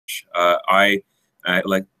challenge.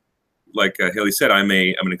 Like Haley said, I'm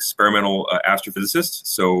an experimental astrophysicist,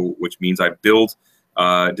 so which means I build,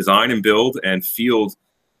 design and build and field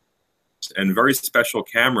and very special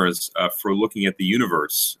cameras for looking at the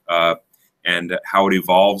universe and how it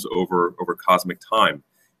evolves over cosmic time,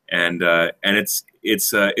 and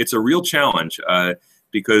it's a real challenge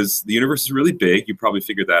because the universe is really big. You probably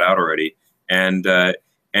figured that out already, and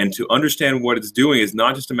to understand what it's doing is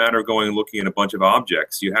not just a matter of going and looking at a bunch of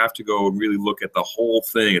objects. You have to go and really look at the whole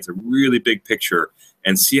thing. It's a really big picture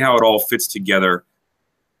and see how it all fits together.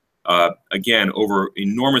 Again, over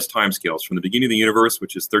enormous timescales, from the beginning of the universe,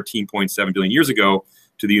 which is 13.7 billion years ago,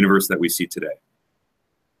 to the universe that we see today.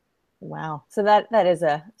 Wow. So that is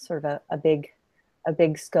a sort of a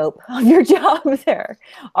big scope of your job there.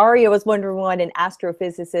 Aria was wondering what an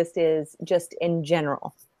astrophysicist is just in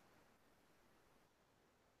general.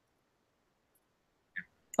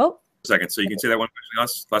 Oh. Second. So you can say that one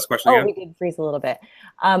question, last question again? Oh, we did freeze a little bit.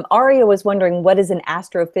 Aria was wondering, what is an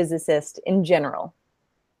astrophysicist in general?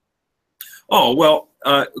 Oh, well,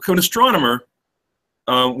 an astronomer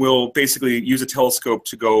will basically use a telescope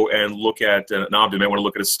to go and look at an object. They want to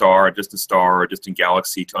look at a star, a distant star, or a distant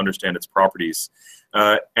galaxy to understand its properties.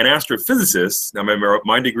 An astrophysicist, now remember,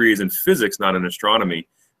 my degree is in physics, not in astronomy,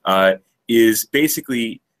 is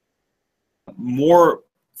basically more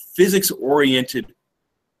physics-oriented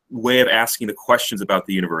way of asking the questions about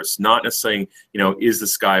the universe, not necessarily, is the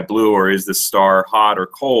sky blue or is the star hot or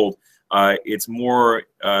cold. It's more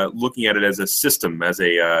looking at it as a system, as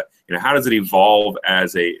a how does it evolve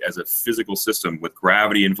as a physical system with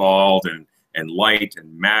gravity involved and light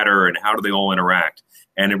and matter, and how do they all interact?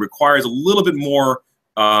 And it requires a little bit more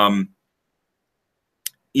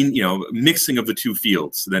mixing of the two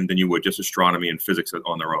fields than you would just astronomy and physics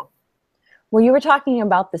on their own. Well, you were talking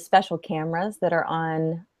about the special cameras that are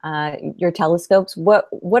on your telescopes.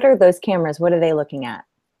 What are those cameras? What are they looking at?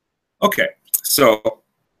 Okay, so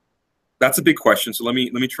that's a big question. So let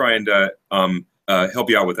me try and help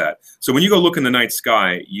you out with that. So when you go look in the night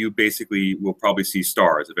sky, you basically will probably see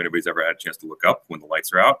stars, if anybody's ever had a chance to look up when the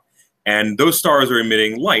lights are out. And those stars are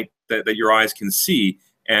emitting light that your eyes can see.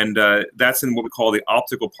 And that's in what we call the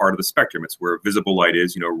optical part of the spectrum. It's where visible light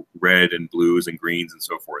is, red and blues and greens and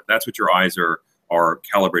so forth. That's what your eyes are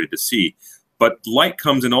calibrated to see. But light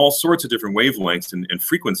comes in all sorts of different wavelengths and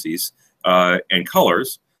frequencies and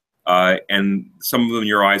colors. And some of them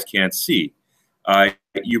your eyes can't see.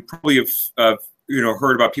 You probably have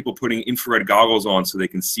heard about people putting infrared goggles on so they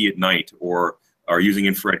can see at night, or are using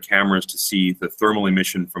infrared cameras to see the thermal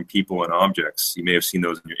emission from people and objects. You may have seen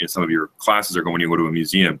those in some of your classes or when you go to a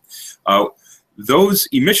museum. Those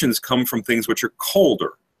emissions come from things which are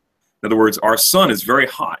colder. In other words, our sun is very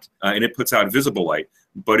hot and it puts out visible light.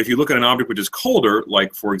 But if you look at an object which is colder,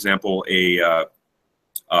 like for example a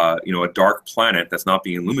dark planet that's not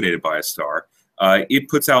being illuminated by a star, it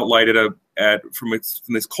puts out light from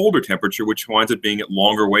this colder temperature, which winds up being at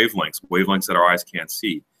longer wavelengths that our eyes can't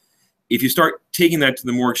see. If you start taking that to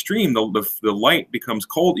the more extreme, the light becomes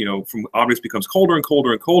cold, from objects becomes colder and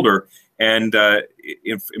colder and colder. And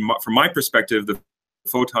from my perspective, the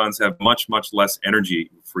photons have much, much less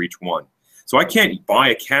energy for each one. So I can't buy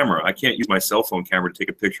a camera. I can't use my cell phone camera to take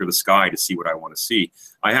a picture of the sky to see what I want to see.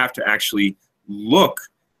 I have to actually look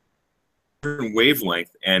at a certain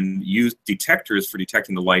wavelength and use detectors for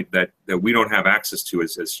detecting the light that we don't have access to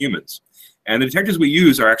as humans. And the detectors we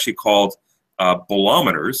use are actually called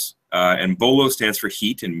bolometers. And bolo stands for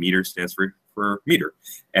heat, and meter stands for meter.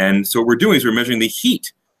 And so what we're doing is we're measuring the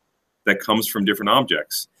heat that comes from different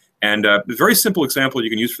objects. And a very simple example you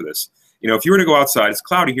can use for this. If you were to go outside, it's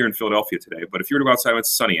cloudy here in Philadelphia today, but if you were to go outside when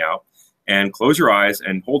it's sunny out and close your eyes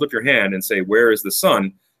and hold up your hand and say, where is the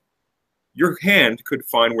sun? Your hand could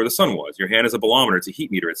find where the sun was. Your hand is a bolometer. It's a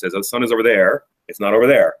heat meter. It says, oh, the sun is over there. It's not over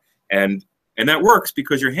there. And that works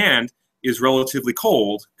because your hand is relatively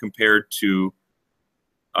cold compared to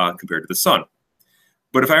the sun.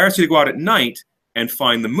 But if I asked you to go out at night and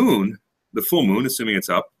find the moon, the full moon, assuming it's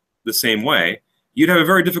up, the same way, you'd have a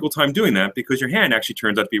very difficult time doing that because your hand actually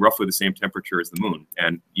turns out to be roughly the same temperature as the moon,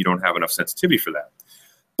 and you don't have enough sensitivity for that.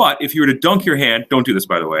 But if you were to dunk your hand, don't do this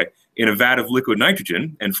by the way, in a vat of liquid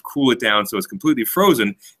nitrogen and cool it down so it's completely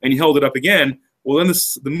frozen, and you held it up again, well then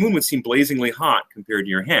the moon would seem blazingly hot compared to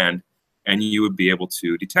your hand, and you would be able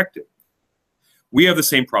to detect it. We have the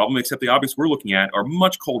same problem, except the objects we're looking at are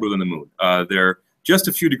much colder than the moon. They're just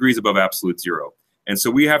a few degrees above absolute zero. And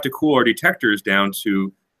so we have to cool our detectors down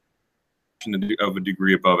to a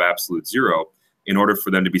degree above absolute zero in order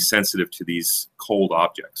for them to be sensitive to these cold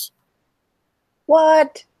objects.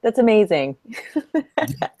 What? That's amazing.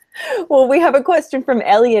 Well, we have a question from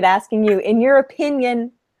Elliot asking you, in your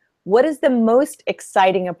opinion, What is the most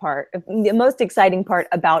exciting part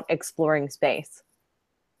about exploring space?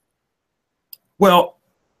 Well,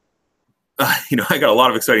 I got a lot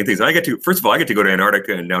of exciting things. First of all, I get to go to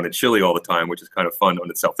Antarctica and down to Chile all the time, which is kind of fun on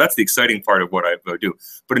itself. That's the exciting part of what I do.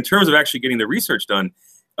 But in terms of actually getting the research done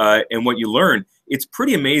and what you learn, it's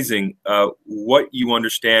pretty amazing what you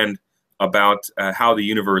understand about how the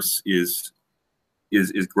universe is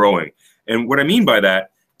growing. And what I mean by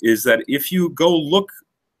that is that if you go look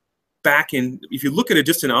if you look at a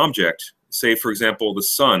distant object, say, for example, the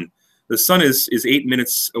sun is 8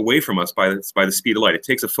 minutes away from us by the speed of light. It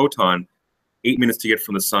takes a photon 8 minutes to get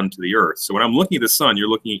from the sun to the Earth. So when I'm looking at the sun, you're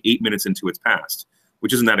looking at 8 minutes into its past,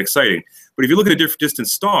 which isn't that exciting. But if you look at a distant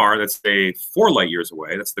star that's, say, 4 light years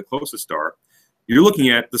away, that's the closest star, you're looking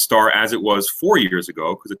at the star as it was 4 years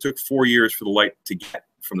ago, because it took 4 years for the light to get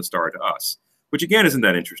from the star to us, which again isn't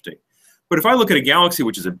that interesting. But if I look at a galaxy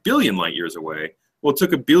which is 1 billion light years away, well, it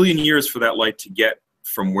took 1 billion years for that light to get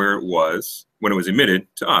from where it was when it was emitted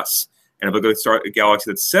to us. And if I go to a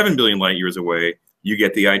galaxy that's 7 billion light years away, you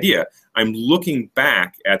get the idea. I'm looking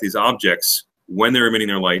back at these objects when they're emitting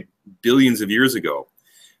their light billions of years ago.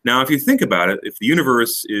 Now, if you think about it, if the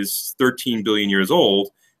universe is 13 billion years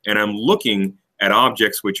old, and I'm looking at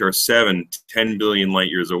objects which are 7 to 10 billion light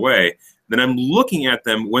years away, then I'm looking at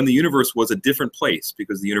them when the universe was a different place,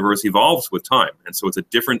 because the universe evolves with time. And so it's a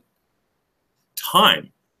different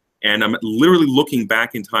time. And I'm literally looking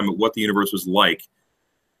back in time at what the universe was like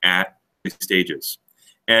at these stages.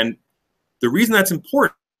 And the reason that's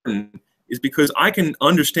important is because I can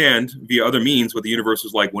understand via other means what the universe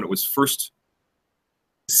was like when it was first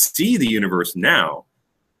see the universe now,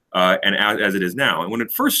 and as it is now. And when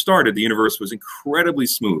it first started, the universe was incredibly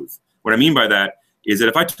smooth. What I mean by that is that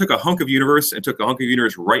if I took a hunk of universe and took a hunk of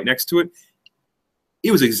universe right next to it,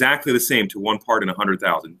 it was exactly the same to 1 part in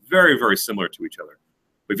 100,000. Very, very similar to each other.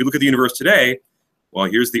 But if you look at the universe today, well,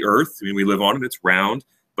 here's the Earth. I mean, we live on it. It's round.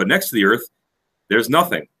 But next to the Earth, there's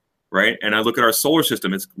nothing, right? And I look at our solar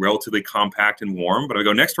system. It's relatively compact and warm. But I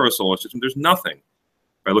go next to our solar system, there's nothing.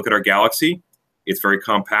 If I look at our galaxy, it's very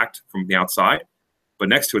compact from the outside. But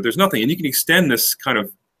next to it, there's nothing. And you can extend this kind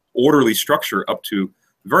of orderly structure up to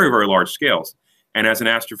very, very large scales. And as an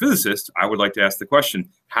astrophysicist, I would like to ask the question,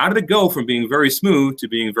 how did it go from being very smooth to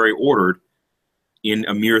being very ordered in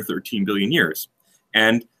a mere 13 billion years?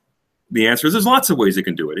 And the answer is there's lots of ways it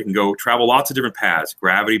can do it. It can go travel lots of different paths.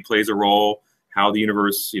 Gravity plays a role. How the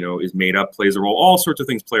universe, is made up plays a role. All sorts of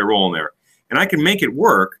things play a role in there. And I can make it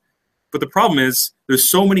work. But the problem is there's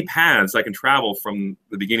so many paths I can travel from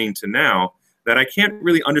the beginning to now that I can't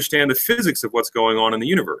really understand the physics of what's going on in the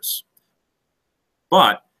universe.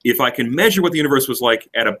 But if I can measure what the universe was like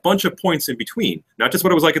at a bunch of points in between, not just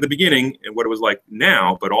what it was like at the beginning and what it was like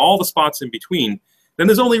now, but all the spots in between, then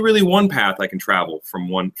there's only really one path I can travel from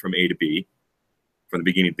A to B, from the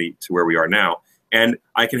beginning to where we are now. And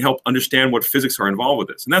I can help understand what physics are involved with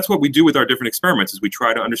this. And that's what we do with our different experiments, is we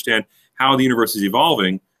try to understand how the universe is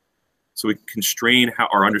evolving so we can constrain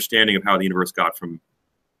our understanding of how the universe got from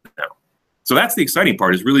now. So that's the exciting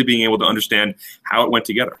part, is really being able to understand how it went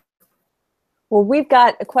together. Well, we've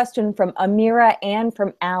got a question from Amira and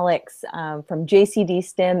from Alex from JCD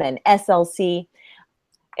STEM and SLC.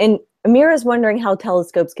 And Amira is wondering how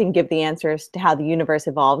telescopes can give the answers to how the universe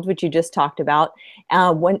evolved, which you just talked about.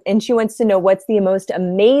 And she wants to know, what's the most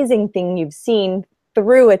amazing thing you've seen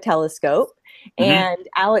through a telescope? Mm-hmm. And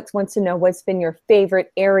Alex wants to know, what's been your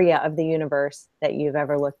favorite area of the universe that you've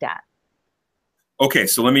ever looked at? Okay,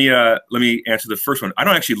 so let me answer the first one. I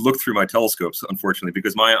don't actually look through my telescopes, unfortunately,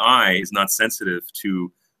 because my eye is not sensitive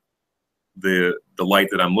to the light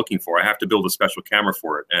that I'm looking for. I have to build a special camera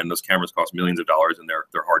for it, and those cameras cost millions of dollars, and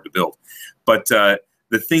they're hard to build. But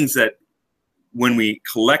the things that, when we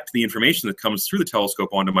collect the information that comes through the telescope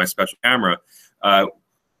onto my special camera,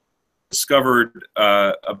 discovered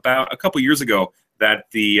about a couple years ago that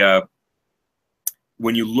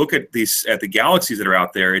when you look at the galaxies that are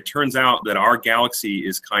out there, it turns out that our galaxy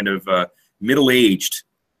is kind of middle-aged,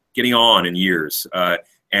 getting on in years.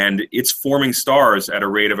 And it's forming stars at a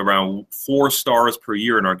rate of around 4 stars per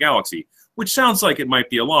year in our galaxy, which sounds like it might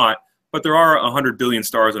be a lot, but there are 100 billion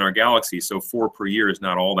stars in our galaxy, so 4 per year is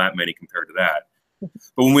not all that many compared to that.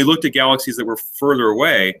 But when we looked at galaxies that were further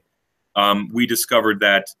away, we discovered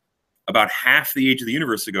that about half the age of the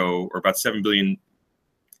universe ago, or about 7 billion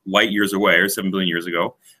light years away, or 7 billion years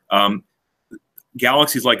ago,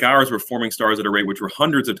 galaxies like ours were forming stars at a rate which were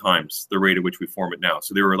hundreds of times the rate at which we form it now.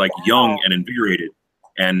 So they were like young and invigorated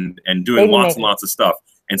and doing lots and lots of stuff.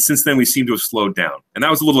 And since then, we seem to have slowed down. And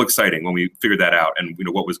that was a little exciting when we figured that out, and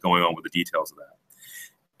what was going on with the details of that.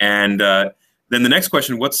 And Then the next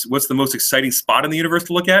question, what's the most exciting spot in the universe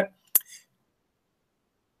to look at?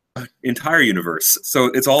 Entire universe. So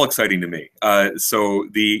it's all exciting to me. So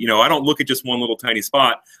I don't look at just one little tiny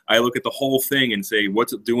spot. I look at the whole thing and say,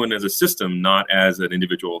 what's it doing as a system, not as an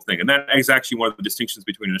individual thing. And that is actually one of the distinctions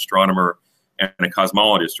between an astronomer and a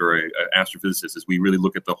cosmologist or an astrophysicist, is we really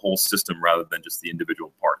look at the whole system rather than just the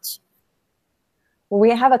individual parts. Well,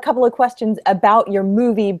 we have a couple of questions about your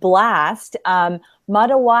movie Blast.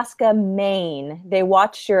 Madawaska, Maine.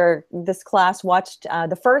 This class watched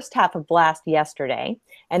the first half of Blast yesterday,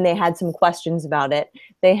 and they had some questions about it.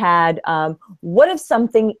 They had, what if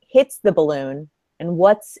something hits the balloon, and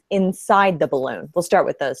what's inside the balloon? We'll start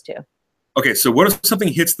with those two. Okay, so what if something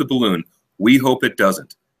hits the balloon? We hope it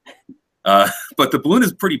doesn't. But the balloon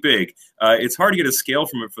is pretty big. It's hard to get a scale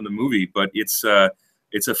from it from the movie, but it's a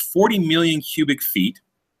 40 million cubic feet.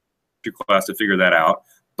 Your class to figure that out.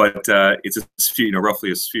 But it's a sphere, roughly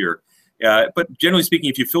a sphere. But generally speaking,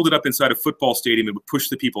 if you filled it up inside a football stadium, it would push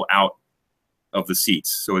the people out of the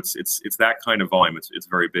seats. So it's that kind of volume. It's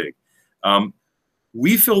very big.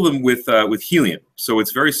 We fill them with helium, so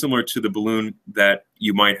it's very similar to the balloon that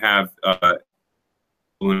you might have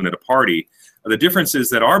balloon at a party. The difference is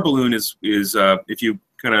that our balloon is if you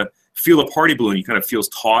kind of feel a party balloon, you kind of feels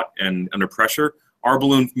taut and under pressure. Our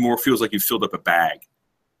balloon more feels like you filled up a bag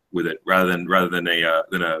with it rather than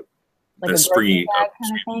a springy bag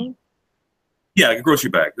kind of thing? Yeah, like a grocery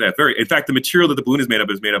bag. Yeah, in fact, the material that the balloon is made up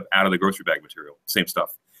out of the grocery bag material. Same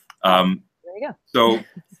stuff. There you go.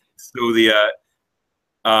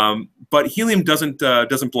 But helium doesn't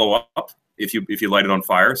blow up if you light it on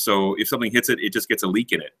fire. So if something hits it, it just gets a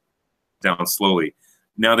leak in it down slowly.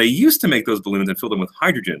 Now they used to make those balloons and fill them with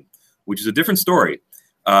hydrogen, which is a different story.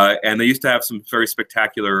 And they used to have some very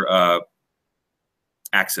spectacular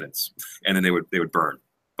accidents, and then they would burn.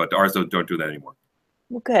 But ours don't do that anymore.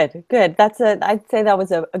 Well, good. I'd say that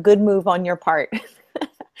was a good move on your part.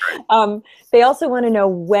 They also want to know,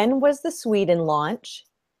 when was the Sweden launch,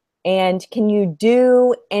 and can you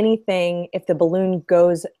do anything if the balloon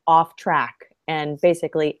goes off track? And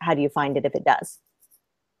basically, how do you find it if it does?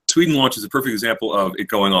 Sweden launch is a perfect example of it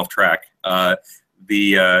going off track. The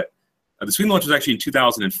Sweden launch was actually in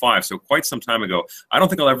 2005, so quite some time ago. I don't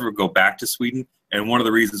think I'll ever go back to Sweden, and one of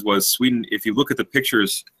the reasons was Sweden, if you look at the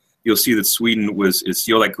pictures, you'll see that Sweden is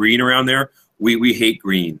see all that green around there? We hate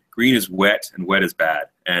green. Green is wet, and wet is bad.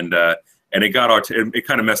 And it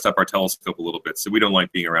kind of messed up our telescope a little bit, so we don't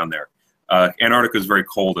like being around there. Antarctica is very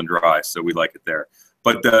cold and dry, so we like it there.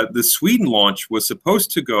 But the Sweden launch was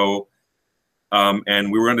supposed to go,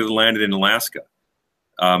 and we were going to land it in Alaska.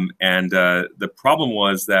 The problem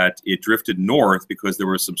was that it drifted north because there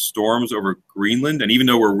were some storms over Greenland, and even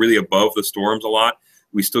though we're really above the storms a lot,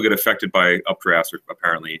 we still get affected by updrafts,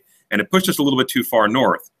 apparently. And it pushed us a little bit too far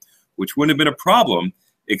north, which wouldn't have been a problem,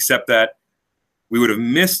 except that we would have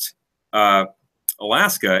missed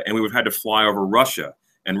Alaska, and we would have had to fly over Russia.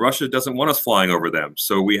 And Russia doesn't want us flying over them.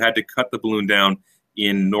 So we had to cut the balloon down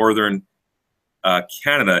in northern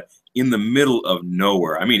Canada in the middle of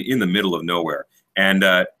nowhere. I mean, in the middle of nowhere. And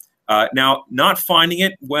now, not finding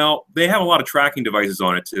it, well, they have a lot of tracking devices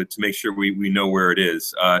on it to make sure we know where it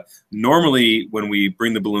is. Normally, when we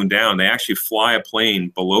bring the balloon down, they actually fly a plane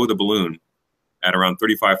below the balloon at around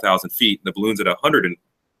 35,000 feet. The balloon's at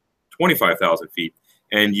 125,000 feet.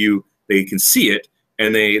 And they can see it,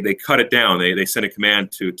 and they cut it down. They send a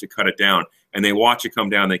command to cut it down, and they watch it come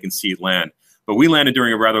down. They can see it land. But we landed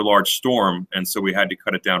during a rather large storm, and so we had to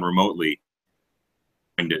cut it down remotely.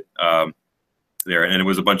 There, and it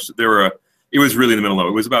was it was really in the middle of it.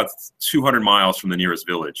 It was about 200 miles from the nearest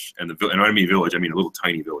village, and when I mean village, I mean a little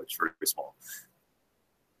tiny village, very, very small.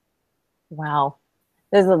 Wow,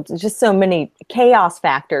 there's just so many chaos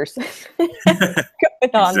factors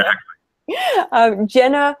going on. Exactly.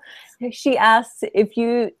 Jenna, she asks, if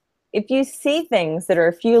you see things that are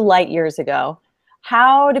a few light years ago,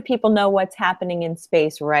 how do people know what's happening in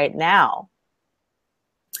space right now?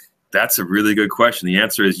 That's a really good question. The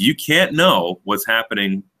answer is you can't know what's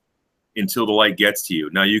happening until the light gets to you.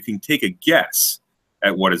 Now, you can take a guess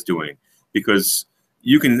at what it's doing, because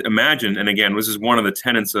you can imagine, and again, this is one of the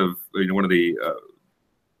tenets of one of the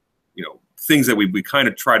things that we kind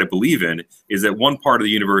of try to believe in, is that one part of the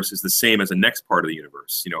universe is the same as the next part of the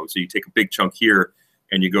universe. So you take a big chunk here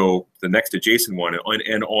and you go the next adjacent one,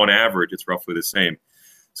 and on average, it's roughly the same.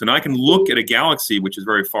 So now I can look at a galaxy which is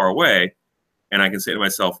very far away, and I can say to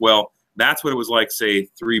myself, well, that's what it was like, say,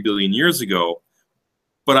 3 billion years ago.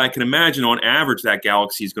 But I can imagine on average that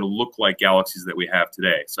galaxy is going to look like galaxies that we have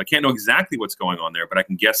today. So I can't know exactly what's going on there, but I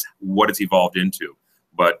can guess what it's evolved into.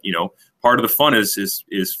 But part of the fun is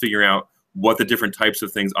figuring out what the different types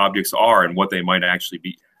of things, objects are, and what they might actually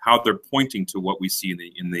be, how they're pointing to what we see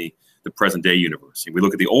in the present day universe. And we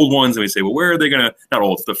look at the old ones and we say, well, where are they going to, not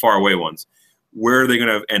old, the far away ones, where are they going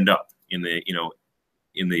to end up in the,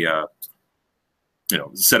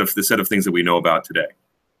 the set of things that we know about today?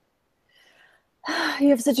 You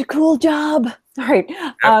have such a cool job. All right.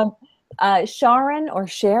 Sharon,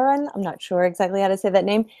 I'm not sure exactly how to say that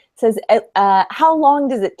name, says, how long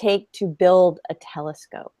does it take to build a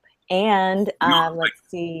telescope? And let's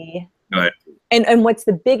see. Go ahead. And what's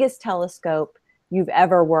the biggest telescope you've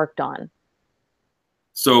ever worked on?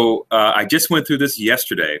 So I just went through this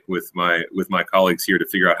yesterday with my colleagues here to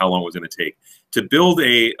figure out how long it was going to take. To build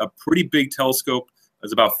a pretty big telescope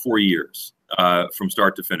is about 4 years from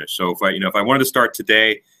start to finish. So if I wanted to start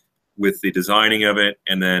today with the designing of it,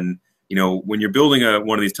 and then when you're building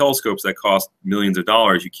one of these telescopes that cost millions of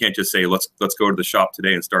dollars, you can't just say let's go to the shop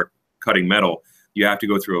today and start cutting metal. You have to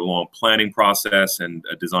go through a long planning process and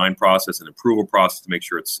a design process and approval process to make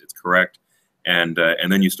sure it's correct, and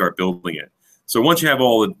then you start building it. So once you have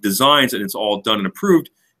all the designs and it's all done and approved,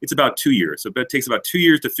 it's about 2 years. So it takes about 2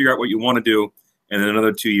 years to figure out what you want to do, and then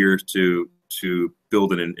another 2 years to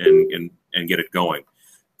build it and get it going.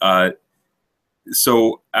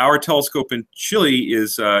 So our telescope in Chile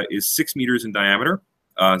is 6 meters in diameter.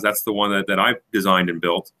 That's the one that I've designed and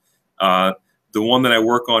built. The one that I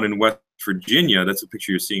work on in West Virginia, that's a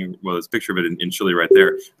picture you're seeing. Well, there's a picture of it in Chile right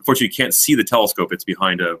there. Unfortunately, you can't see the telescope. It's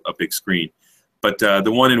behind a big screen. But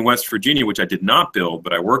the one in West Virginia, which I did not build,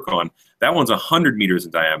 but I work on, that one's 100 meters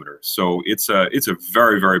in diameter. So it's a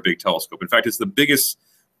very, very big telescope. In fact, it's the biggest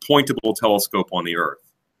pointable telescope on the Earth.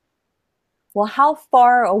 Well, how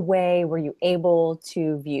far away were you able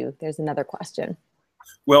to view? There's another question.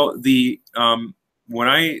 Well,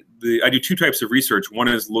 I do 2 types of research. One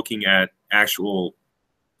is looking at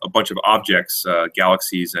a bunch of objects,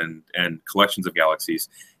 galaxies and collections of galaxies,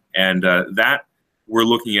 and that we're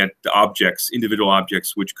looking at the objects, individual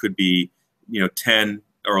objects, which could be 10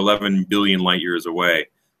 or 11 billion light years away.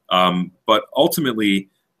 But ultimately,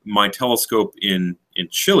 my telescope in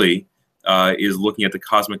Chile is looking at the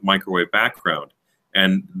cosmic microwave background,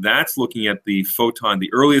 and that's looking at the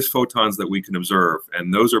earliest photons that we can observe,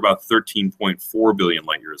 and those are about 13.4 billion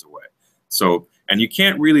light years away. So, and you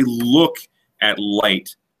can't really look at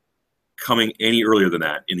light coming any earlier than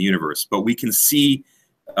that in the universe, but we can see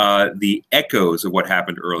the echoes of what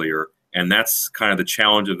happened earlier, and that's kind of the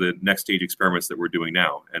challenge of the next stage experiments that we're doing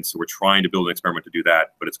now. And so we're trying to build an experiment to do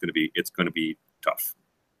that, but it's going to be tough.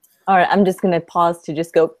 All right, I'm just going to pause to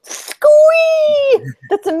just go, squee!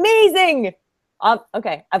 That's amazing.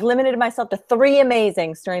 Okay, I've limited myself to 3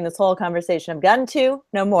 amazings during this whole conversation. I've gotten 2,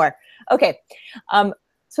 no more. Okay,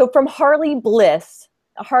 so from Harley Bliss,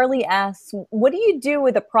 Harley asks, what do you do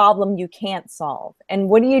with a problem you can't solve? And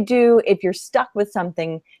what do you do if you're stuck with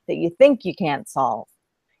something that you think you can't solve?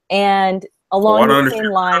 And along the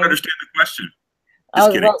same line... I don't understand the question.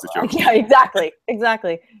 Just kidding. Well, yeah,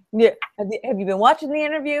 exactly. Yeah. Have you been watching the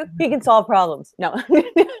interview? He can solve problems. No.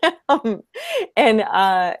 And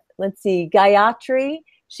let's see, Gayatri,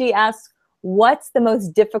 she asks, what's the most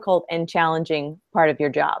difficult and challenging part of your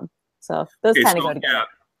job? So those kind of go together. Yeah.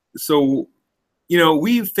 So,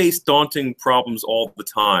 we face daunting problems all the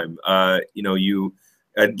time.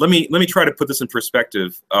 Let me try to put this in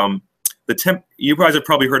perspective. You guys have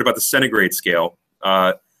probably heard about the centigrade scale.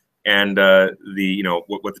 And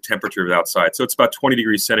what the temperature is outside. So it's about 20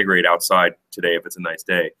 degrees centigrade outside today if it's a nice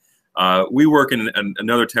day. We work in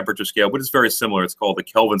another temperature scale, but it's very similar. It's called the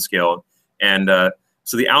Kelvin scale. And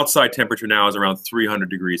so the outside temperature now is around 300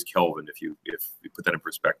 degrees Kelvin, if you put that in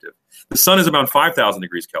perspective. The sun is about 5,000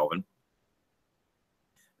 degrees Kelvin.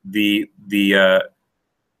 The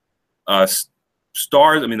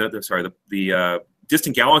stars, the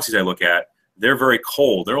distant galaxies I look at, they're very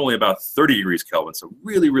cold. They're only about 30 degrees Kelvin, so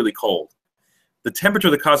really, really cold. The temperature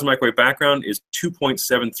of the cosmic microwave background is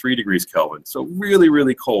 2.73 degrees Kelvin, so really,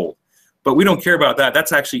 really cold. But we don't care about that.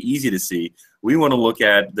 That's actually easy to see. We want to look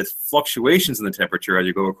at the fluctuations in the temperature as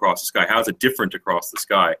you go across the sky. How is it different across the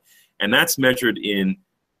sky? And that's measured in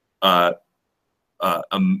a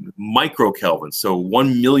microkelvin, so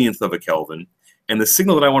 1/1,000,000th of a Kelvin. And the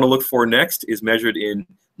signal that I want to look for next is measured in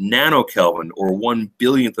nanokelvin, or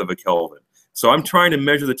 1/1,000,000th of a Kelvin. So I'm trying to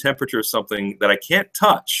measure the temperature of something that I can't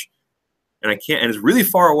touch, and it's really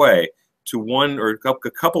far away, to 1 or a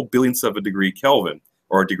couple billionths of a degree Kelvin,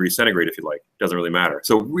 or a degree centigrade if you like. Doesn't really matter.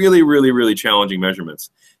 So really, really, really challenging measurements.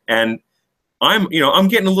 And I'm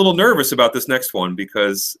getting a little nervous about this next one,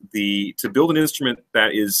 because to build an instrument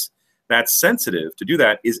that's sensitive, to do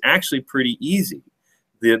that is actually pretty easy.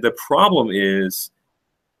 The problem is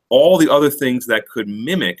all the other things that could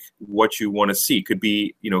mimic what you want to see. Could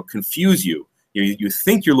be, confuse you. You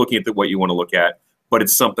think you're looking at what you want to look at, but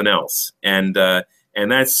it's something else. And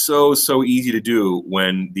that's so easy to do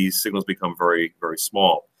when these signals become very, very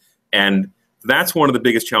small. And that's one of the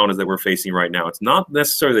biggest challenges that we're facing right now. It's not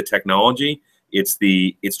necessarily the technology. It's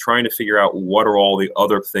trying to figure out what are all the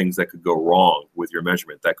other things that could go wrong with your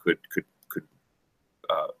measurement that could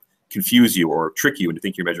confuse you or trick you into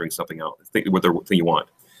thinking you're measuring something else, what the thing you want.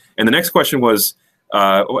 And the next question was,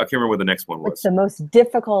 I can't remember what the next one was. What's the most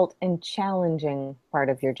difficult and challenging part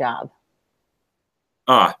of your job?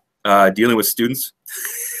 Dealing with students.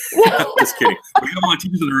 Just kidding. We have a lot of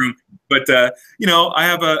teachers in the room, but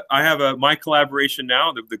I have my collaboration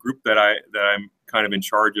now. The group that I'm kind of in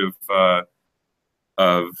charge of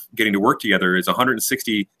getting to work together is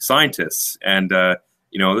 160 scientists, and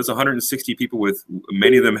there's 160 people with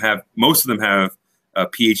most of them have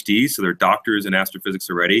PhDs, so they're doctors in astrophysics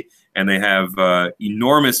already, and they have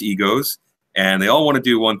enormous egos, and they all want to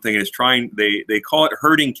do one thing. They call it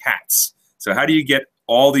herding cats. So how do you get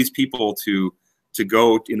all these people to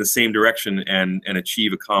go in the same direction and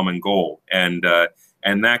achieve a common goal? And that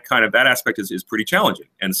aspect is pretty challenging.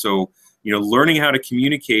 And so, learning how to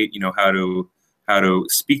communicate, how to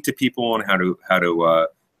speak to people and how to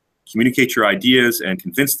communicate your ideas and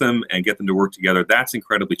convince them and get them to work together, that's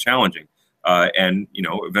incredibly challenging. And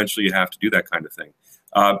eventually you have to do that kind of thing.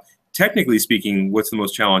 Technically speaking, what's the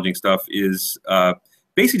most challenging stuff is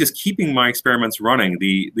basically just keeping my experiments running.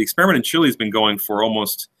 The experiment in Chile has been going for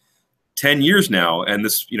almost 10 years now, and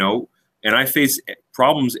and I face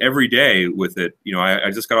problems every day with it.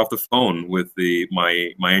 I just got off the phone with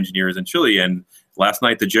my engineers in Chile, and last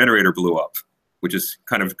night the generator blew up, which is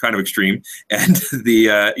kind of extreme, and we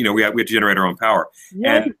have to generate our own power.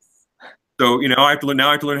 Yes. And so I have to learn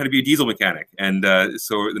how to be a diesel mechanic, and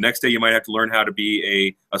so the next day you might have to learn how to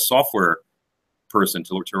be a software person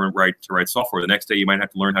to write software. The next day you might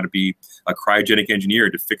have to learn how to be a cryogenic engineer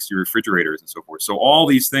to fix your refrigerators and so forth. So all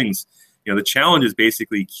these things, the challenge is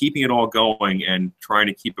basically keeping it all going and trying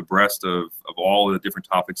to keep abreast of all of the different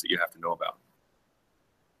topics that you have to know about.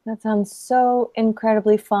 That sounds so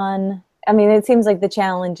incredibly fun. I mean, it seems like the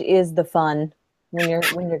challenge is the fun when you're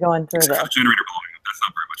going through this. Generator blowing up, that's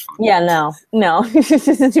not very much fun. Yeah, no.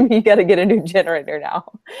 You got to get a new generator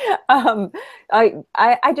now.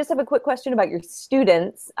 I just have a quick question about your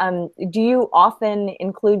students. Do you often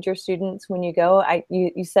include your students when you go?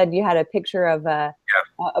 You said you had a picture of a.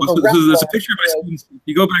 Yeah. There's a picture of my students. If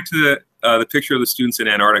you go back to the picture of the students in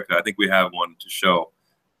Antarctica, I think we have one to show.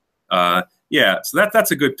 Yeah, so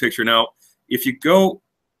that's a good picture. Now, if you go.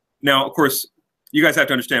 Now, of course, you guys have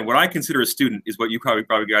to understand what I consider a student is what you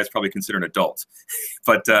guys consider an adult,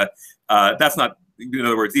 but that's not. In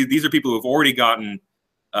other words, these are people who have already gone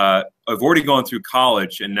through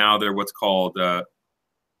college, and now they're what's called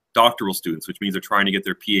doctoral students, which means they're trying to get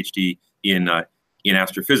their PhD in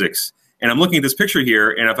astrophysics. And I'm looking at this picture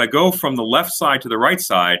here, and if I go from the left side to the right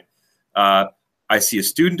side, I see a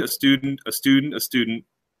student,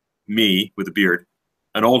 me with a beard,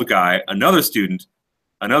 an old guy, another student,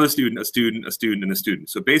 a student, and a student.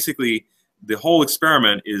 So basically, the whole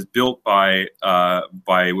experiment is built by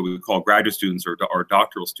what we would call graduate students or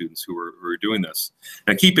doctoral students who are doing this.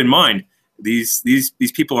 Now, keep in mind, these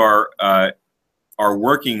people are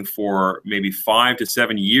working for maybe 5 to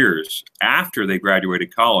 7 years after they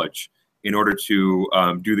graduated college in order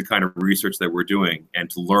to do the kind of research that we're doing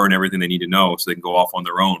and to learn everything they need to know so they can go off on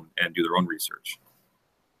their own and do their own research.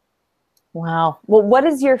 Wow. Well, what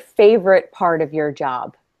is your favorite part of your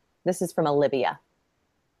job? This is from Olivia.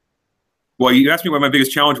 Well, you asked me what my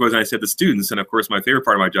biggest challenge was, and I said the students. And of course, my favorite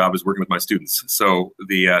part of my job is working with my students. So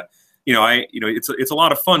it's a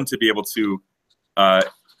lot of fun to be able to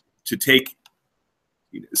take.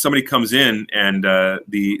 Somebody comes in and they're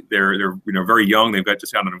very young. They've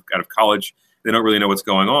just out of college. They don't really know what's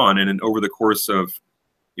going on. And then over the course of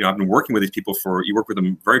I've been working with these people you work with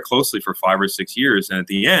them very closely for 5 or 6 years, and at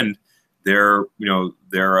the end, they're now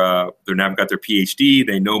got their PhD.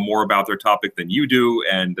 They know more about their topic than you do,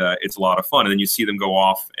 and it's a lot of fun. And then you see them go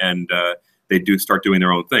off and they start doing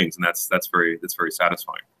their own things, and that's very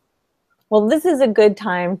satisfying. Well, this is a good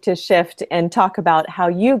time to shift and talk about how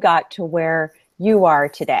you got to where you are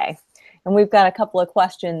today. And we've got a couple of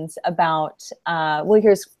questions about.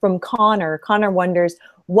 Here's from Connor. Connor wonders,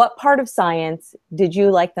 what part of science did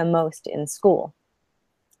you like the most in school?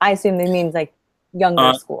 I assume that means like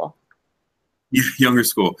younger school. Younger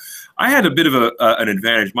school. I had a bit of an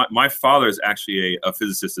advantage. My father is actually a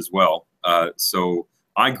physicist as well. So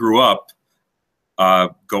I grew up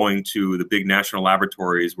going to the big national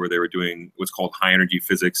laboratories where they were doing what's called high energy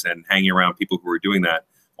physics and hanging around people who were doing that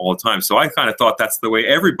all the time. So I kind of thought that's the way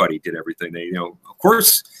everybody did everything. They, of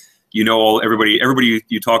course, everybody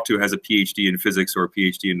you talk to has a PhD in physics or a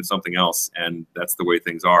PhD in something else, and that's the way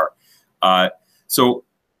things are. So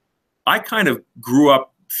I kind of grew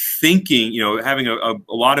up thinking, having a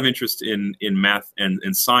lot of interest in math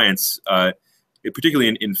and science,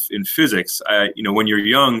 particularly in physics. When you're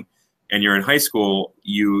young and you're in high school,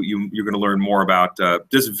 you're going to learn more about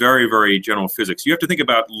just very, very general physics. You have to think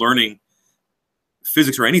about learning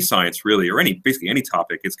physics or any science really, or basically any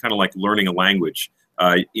topic. It's kind of like learning a language.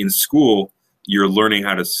 In school, you're learning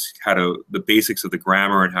how to the basics of the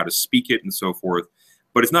grammar and how to speak it and so forth.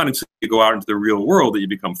 But it's not until you go out into the real world that you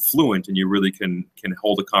become fluent and you really can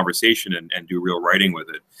hold a conversation and do real writing with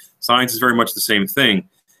it. Science is very much the same thing.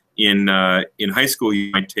 In high school,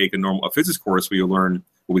 you might take a physics course where you learn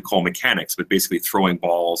what we call mechanics, but basically throwing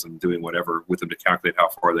balls and doing whatever with them to calculate how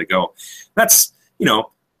far they go. That's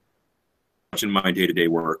much in my day-to-day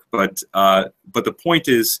work. But the point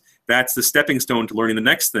is, that's the stepping stone to learning the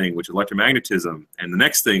next thing, which is electromagnetism, and the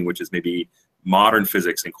next thing, which is maybe modern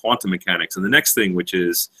physics and quantum mechanics, and the next thing, which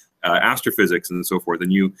is astrophysics and so forth.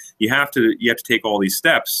 And you have to take all these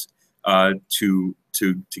steps to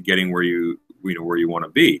getting where you want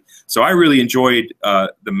to be. So I really enjoyed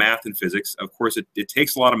the math and physics. Of course, it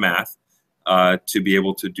takes a lot of math to be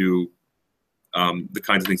able to do the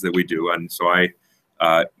kinds of things that we do. And so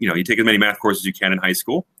you take as many math courses as you can in high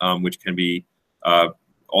school, which can be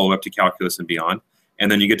all the way up to calculus and beyond. And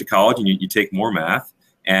then you get to college and you take more math.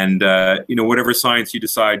 And whatever science you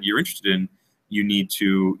decide you're interested in, you need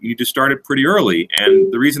to start it pretty early.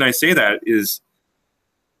 And the reason I say that is,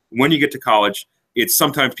 when you get to college, it's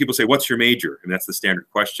sometimes people say, "What's your major?" And that's the standard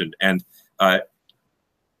question. And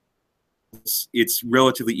it's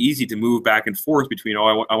relatively easy to move back and forth between,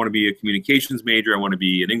 I want to be a communications major, I want to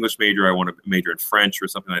be an English major, I want to major in French or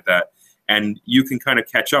something like that. And you can kind of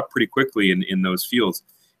catch up pretty quickly in those fields.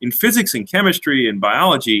 In physics and chemistry and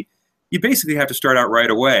biology, you basically have to start out right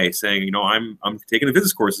away saying, I'm taking the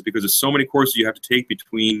physics courses because there's so many courses you have to take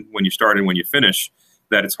between when you start and when you finish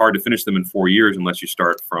that it's hard to finish them in 4 years unless you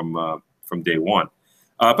start from day one.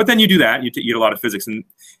 But then you do that, you get a lot of physics.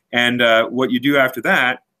 And what you do after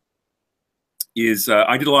that is,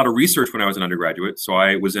 I did a lot of research when I was an undergraduate. So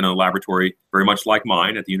I was in a laboratory very much like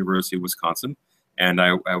mine at the University of Wisconsin. And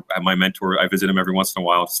I my mentor, I visit him every once in a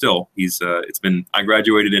while still. I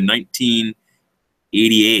graduated in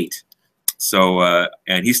 1988. So,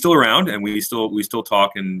 and he's still around, and we still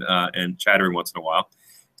talk and chat every once in a while.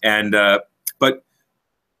 And, but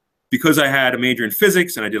because I had a major in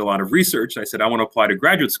physics and I did a lot of research, I said, I want to apply to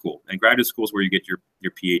graduate school. And graduate school is where you get your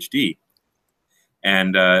PhD.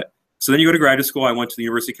 And so then you go to graduate school. I went to the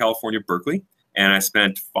University of California, Berkeley, and I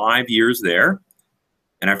spent 5 years there.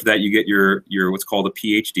 And after that, you get your what's called a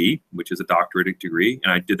PhD, which is a doctorate degree.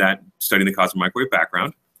 And I did that studying the cosmic microwave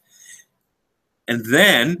background. And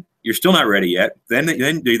then you're still not ready yet. Then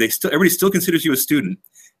everybody still considers you a student.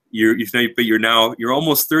 But you're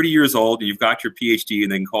almost 30 years old and you've got your PhD,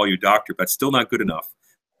 and they can call you a doctor. But that's still not good enough.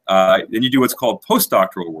 Then you do what's called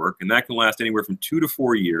postdoctoral work, and that can last anywhere from 2 to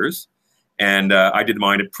 4 years. And I did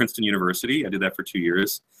mine at Princeton University. I did that for 2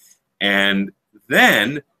 years, and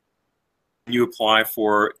then you apply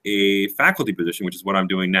for a faculty position, which is what I'm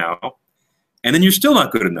doing now. And then you're still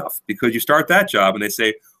not good enough because you start that job and they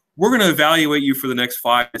say, we're going to evaluate you for the next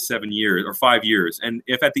 5 to 7 years or 5 years. And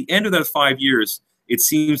if at the end of those 5 years, it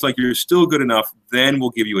seems like you're still good enough, then we'll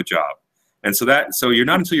give you a job. And so you're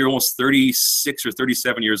not until you're almost 36 or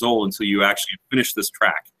 37 years old until you actually finish this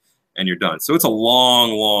track and you're done. So it's a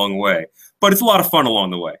long, long way, but it's a lot of fun along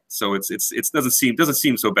the way. So it doesn't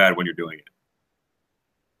seem so bad when you're doing it.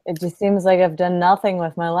 It just seems like I've done nothing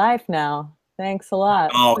with my life now. Thanks a lot.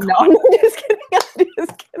 Oh, no, I'm just kidding. I'm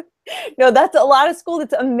just kidding. No, that's a lot of school.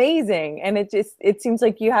 That's amazing. And it seems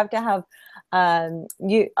like you have to have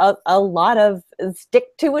a lot of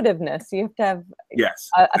stick-to-itiveness. You have to have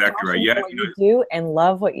exactly right. Yeah, what you do and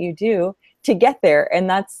love what you do to get there. And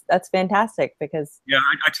that's fantastic because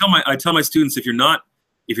I tell my students, if you're not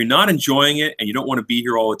enjoying it and you don't want to be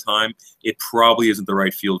here all the time, it probably isn't the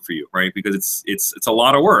right field for you, right? Because it's a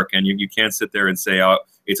lot of work, and you can't sit there and say, oh,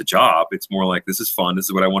 it's a job. It's more like, this is fun. This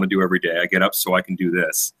is what I want to do every day. I get up so I can do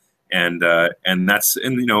this, and so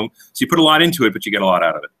you put a lot into it, but you get a lot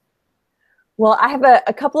out of it. Well, I have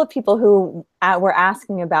a couple of people who were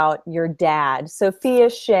asking about your dad, Sophia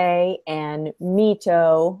Shea and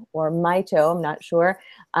Mito, I'm not sure.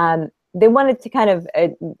 They wanted to kind of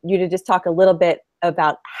you to just talk a little bit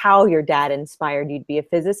about how your dad inspired you to be a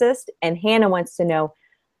physicist. And Hannah wants to know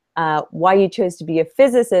why you chose to be a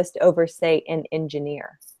physicist over, say, an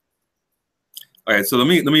engineer. All right, so let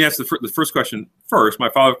me ask the first question first. My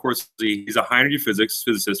father, of course, he's a high energy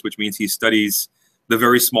physicist, which means he studies the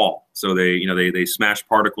very small. So they smash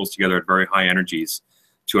particles together at very high energies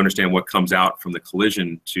to understand what comes out from the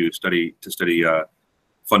collision to study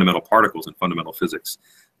fundamental particles and fundamental physics.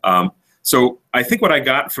 So I think what I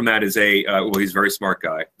got from that is well, he's a very smart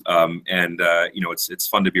guy, and it's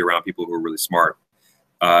fun to be around people who are really smart.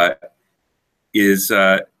 Gets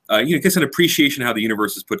an appreciation of how the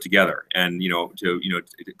universe is put together, and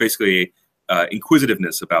basically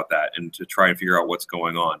inquisitiveness about that, and to try and figure out what's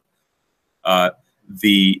going on. Of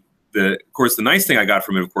course, the nice thing I got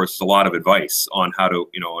from it, of course, is a lot of advice on how to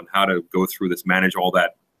go through this, manage all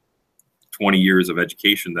that 20 years of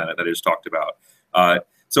education that I just talked about.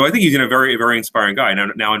 So I think he's a very, very inspiring guy.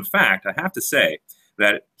 Now, in fact, I have to say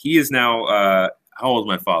that he is now, how old is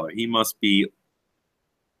my father? He must be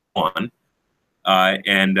one. About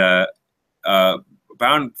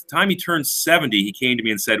the time he turned 70, he came to me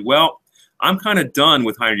and said, well, I'm kind of done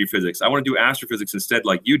with high energy physics. I want to do astrophysics instead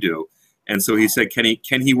like you do. And so he said,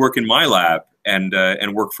 can he work in my lab and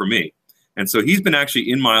work for me? And so he's been actually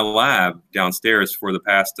in my lab downstairs for the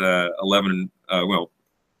past 11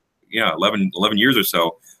 years or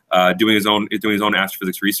so, doing his own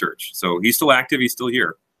astrophysics research. So he's still active. He's still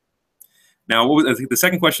here. Now, I think the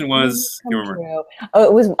second question was? I can't remember. Oh,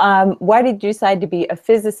 it was why did you decide to be a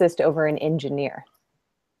physicist over an engineer?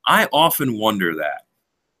 I often wonder that.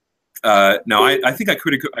 Now, I think I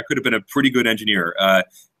could have been a pretty good engineer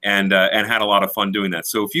and had a lot of fun doing that.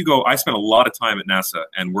 So if you go, I spent a lot of time at NASA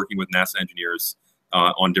and working with NASA engineers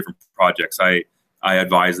on different projects. I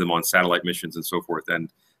advise them on satellite missions and so forth,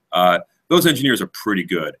 and those engineers are pretty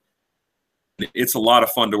good. It's a lot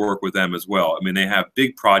of fun to work with them as well. I mean, they have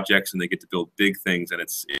big projects and they get to build big things, and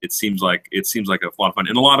it seems like a lot of fun.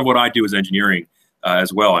 And a lot of what I do is engineering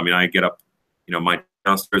as well. I mean, I get up,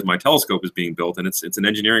 downstairs my telescope is being built, and it's an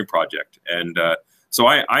engineering project. And so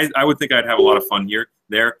I would think I'd have a lot of fun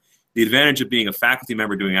there. The advantage of being a faculty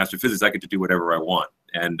member doing astrophysics, I get to do whatever I want,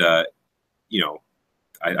 and I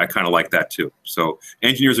kind of like that too. So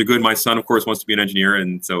engineers are good. My son, of course, wants to be an engineer,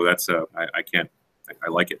 and so that's I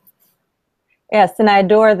like it. Yes, and I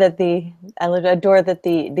adore that the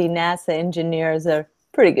NASA engineers are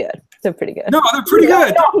pretty good. They're pretty good. No, they're pretty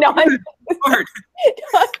good. No,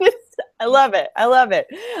 I love it. I love it.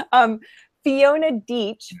 Fiona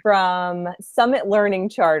Deach from Summit Learning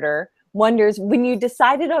Charter wonders, when you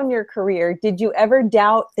decided on your career, did you ever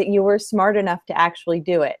doubt that you were smart enough to actually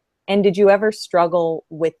do it? And did you ever struggle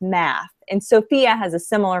with math? And Sophia has a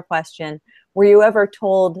similar question. Were you ever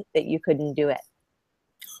told that you couldn't do it?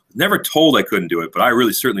 Never told I couldn't do it, but I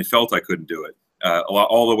really certainly felt I couldn't do it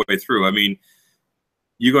all the way through. I mean,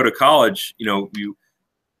 you go to college,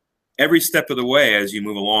 every step of the way as you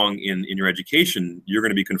move along in your education, you're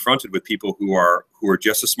going to be confronted with people who are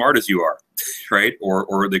just as smart as you are, right?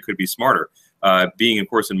 Or they could be smarter. Being, of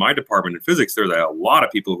course, in my department in physics, there's a lot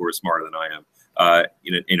of people who are smarter than I am.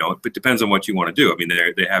 It depends on what you want to do. I mean,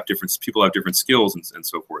 people have different skills and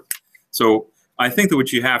so forth. So I think that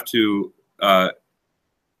what you have to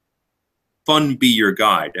fun be your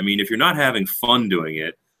guide. I mean, if you're not having fun doing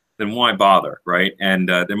it, then why bother, right? And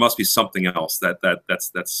there must be something else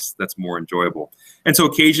that's more enjoyable. And so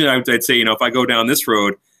occasionally I'd say, if I go down this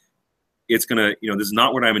road, it's gonna, this is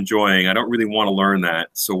not what I'm enjoying. I don't really want to learn that.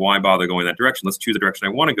 So why bother going that direction? Let's choose the direction I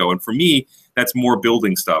want to go. And for me, that's more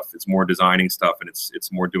building stuff. It's more designing stuff, and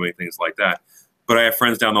it's more doing things like that. But I have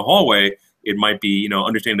friends down the hallway. It might be,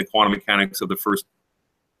 understanding the quantum mechanics of the first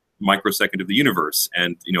microsecond of the universe,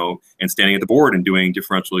 and standing at the board and doing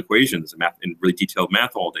differential equations and math and really detailed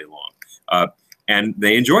math all day long, and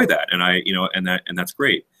they enjoy that, and that's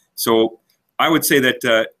great. So I would say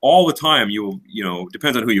that all the time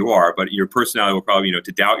depends on who you are, but your personality will probably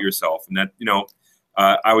to doubt yourself, and that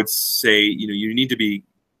I would say you need to be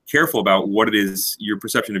careful about what it is your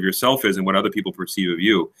perception of yourself is and what other people perceive of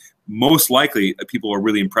you. Most likely, people are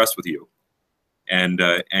really impressed with you, and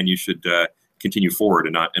you should continue forward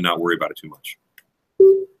and not worry about it too much.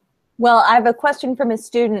 Well, I have a question from a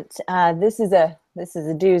student. This is a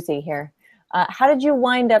doozy here. How did you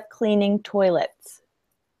wind up cleaning toilets?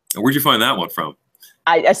 Where'd you find that one from?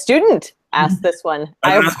 A student asked this one.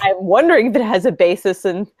 I'm wondering if it has a basis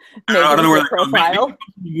in I don't know where profile.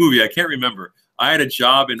 Movie, I can't remember. I had a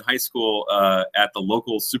job in high school at the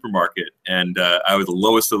local supermarket, and I was the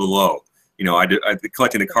lowest of the low. I did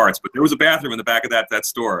collecting the carts, but there was a bathroom in the back of that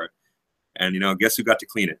store. And guess who got to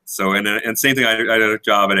clean it? So and same thing. I did a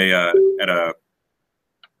job at a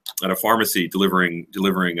pharmacy delivering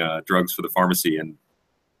drugs for the pharmacy, and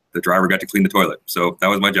the driver got to clean the toilet. So that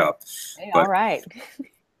was my job. Hey, all right.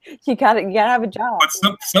 You gotta have a job.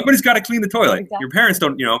 But somebody's got to clean the toilet. Exactly. Your parents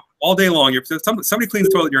don't, all day long. Somebody cleans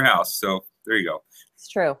the toilet in your house. So there you go. It's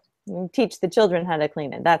true. You teach the children how to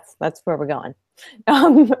clean it. That's where we're going.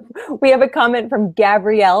 We have a comment from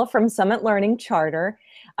Gabrielle from Summit Learning Charter.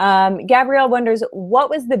 Gabrielle wonders, what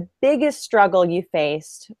was the biggest struggle you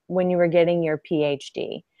faced when you were getting your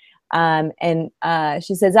PhD?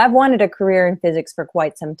 She says, I've wanted a career in physics for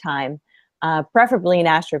quite some time, preferably in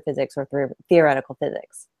astrophysics or theoretical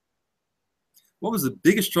physics. What was the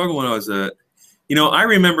biggest struggle when I was I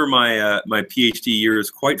remember my PhD years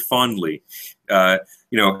quite fondly. I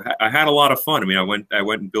had a lot of fun. I mean, I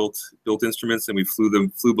went and built instruments, and we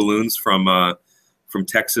flew balloons from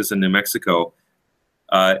Texas and New Mexico.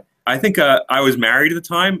 I think I was married at the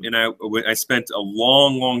time, and I spent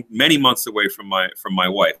many months away from my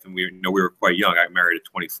wife, and we were quite young. I got married at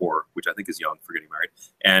 24, which I think is young for getting married,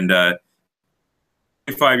 and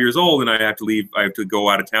 25 years old, and I have to leave. I have to go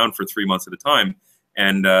out of town for 3 months at a time.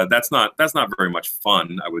 And that's not very much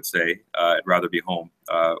fun, I would say. I'd rather be home.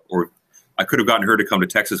 Or I could have gotten her to come to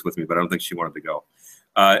Texas with me, but I don't think she wanted to go.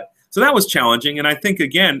 So that was challenging. And I think,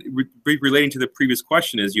 again, relating to the previous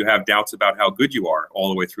question, is you have doubts about how good you are all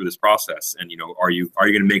the way through this process. And, are you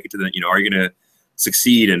going to make it to the, are you going to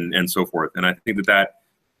succeed and so forth. And I think that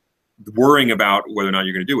worrying about whether or not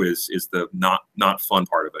you're going to do it is the not fun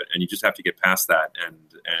part of it. And you just have to get past that and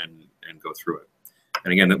go through it.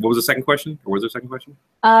 And again, what was the second question? Or was there a second question?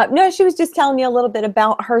 No, she was just telling you a little bit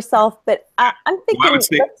about herself. But I'm thinking. Well, I would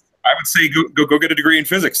say go get a degree in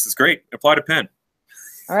physics. It's great. Apply to Penn.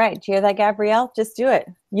 All right, do you hear that, Gabrielle? Just do it.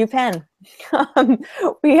 UPenn.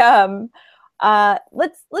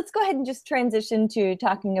 Let's go ahead and just transition to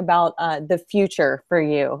talking about the future for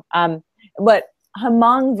you. But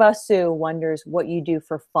Hamang Vasu wonders what you do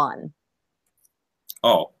for fun.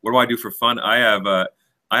 Oh, what do I do for fun?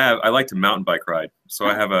 I like to mountain bike ride. So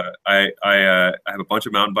I have a bunch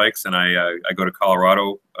of mountain bikes, and I go to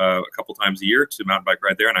Colorado a couple times a year to mountain bike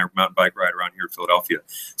ride there, and I mountain bike ride around here in Philadelphia.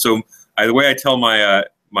 So the way I tell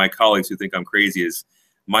my colleagues who think I'm crazy is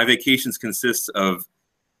my vacations consist of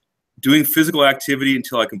doing physical activity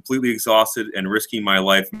until I'm completely exhausted and risking my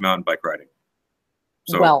life mountain bike riding.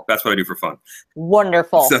 So that's what I do for fun.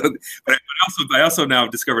 Wonderful. So, but I also now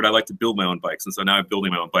discovered I like to build my own bikes, and so now I'm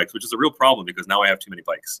building my own bikes, which is a real problem because now I have too many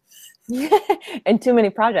bikes. And too many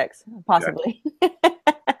projects, possibly.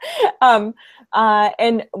 Yeah.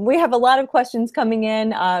 And we have a lot of questions coming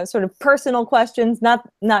in, sort of personal questions, not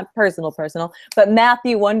personal, but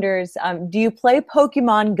Matthew wonders, do you play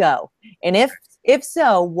Pokemon Go? And if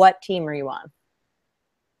so, what team are you on?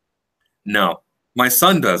 No. My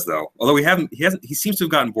son does, though. Although he seems to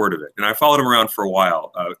have gotten bored of it. And I followed him around for a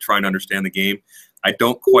while, trying to understand the game. I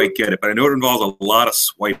don't quite get it, but I know it involves a lot of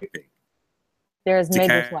swiping. There's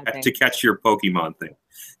major swiping to catch your Pokemon thing.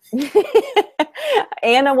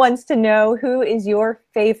 Anna wants to know, who is your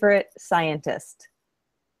favorite scientist?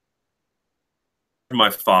 My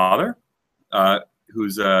father,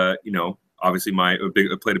 who's obviously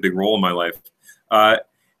played a big role in my life. I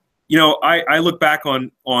look back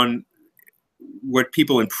on what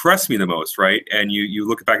people impress me the most, right? And you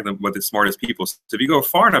look back at what the smartest people. So if you go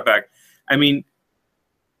far enough back, I mean,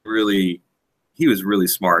 really, he was really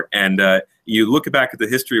smart. And you look back at the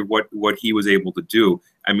history of what he was able to do.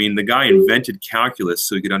 I mean, the guy invented calculus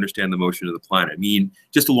so he could understand the motion of the planet. I mean,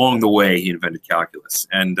 just along the way, he invented calculus,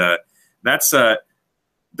 and that's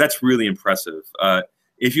really impressive.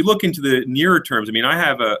 If you look into the nearer terms, I mean, I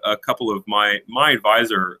have a couple of my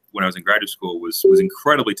advisor when I was in graduate school was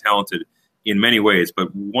incredibly talented in many ways,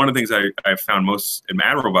 but one of the things I found most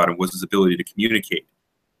admirable about him was his ability to communicate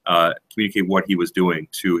what he was doing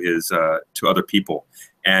to to other people,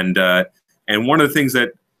 and one of the things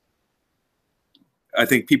that I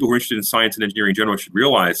think people who are interested in science and engineering in general should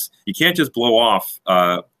realize, you can't just blow off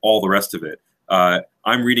all the rest of it.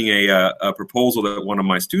 I'm reading a proposal that one of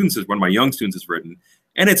my young students has written,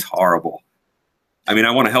 and it's horrible. I mean,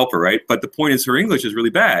 I want to help her, right? But the point is, her English is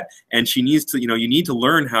really bad, and she needs to, you need to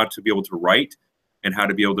learn how to be able to write and how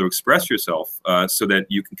to be able to express yourself so that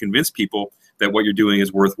you can convince people that what you're doing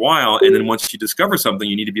is worthwhile. And then once you discover something,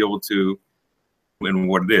 you need to be able to, and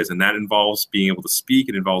what it is, and that involves being able to speak.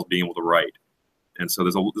 It involves being able to write, and so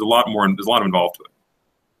there's a lot involved to it.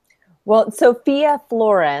 Well, Sophia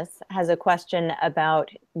Flores has a question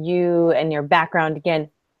about you and your background.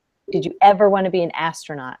 Again, did you ever want to be an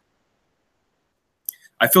astronaut?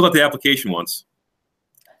 I filled out the application once.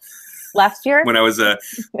 Last year? When I was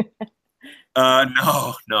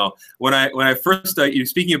no. When I first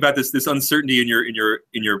speaking about this uncertainty in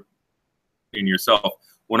yourself.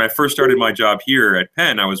 When I first started my job here at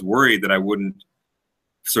Penn, I was worried that I wouldn't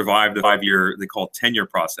survived the 5-year, they call it tenure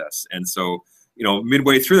process. And so, you know,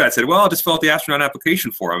 midway through that, I said, well, I'll just fill out the astronaut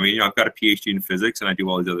application form. I mean, you know, I've got a PhD in physics and I do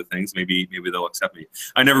all these other things. Maybe they'll accept me.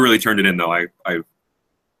 I never really turned it in, though. I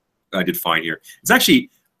did fine here. It's actually,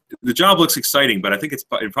 the job looks exciting, but I think it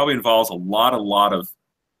probably involves a lot of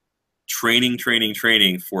training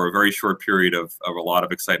for a very short period of a lot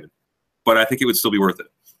of excitement. But I think it would still be worth it.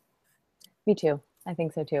 Me too. I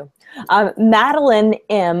think so too. Madeline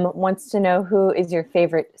M wants to know, who is your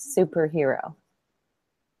favorite superhero?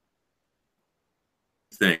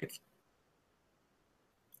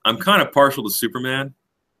 I'm kind of partial to Superman,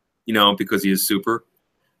 you know, because he is super.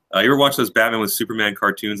 You ever watch those Batman with Superman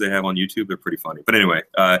cartoons they have on YouTube? They're pretty funny. But anyway,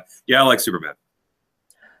 yeah, I like Superman.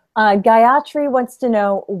 Gayatri wants to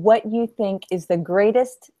know what you think is the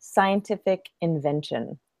greatest scientific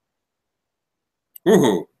invention.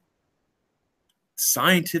 Ooh,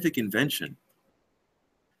 scientific invention.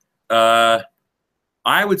 I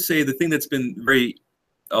would say the thing that's been very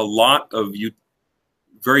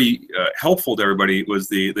helpful to everybody was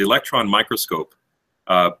the electron microscope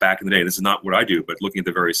back in the day. This is not what I do, but looking at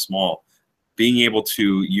the very small, being able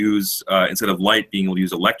to use, instead of light, being able to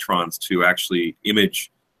use electrons to actually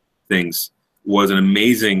image things was an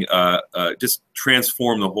amazing, just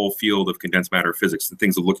transform the whole field of condensed matter physics, the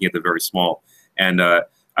things of looking at the very small. And I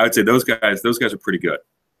would say those guys are pretty good.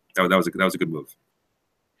 That was a good move.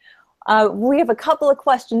 We have a couple of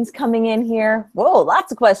questions coming in here. Whoa,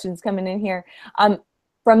 lots of questions coming in here.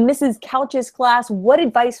 From Mrs. Couch's class, what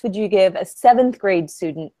advice would you give a 7th grade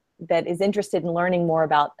student that is interested in learning more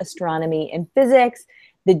about astronomy and physics?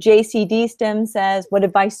 The JCD STEM says, what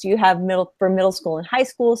advice do you have for middle school and high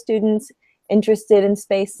school students interested in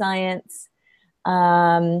space science?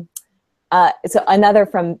 So another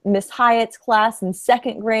from Miss Hyatt's class in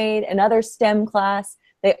 2nd grade, another STEM class.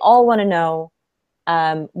 They all want to know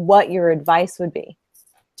what your advice would be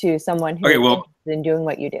to someone who is interested in doing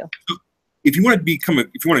what you do. If you want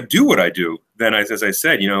to do what I do, then as I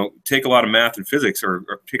said, you know, take a lot of math and physics, or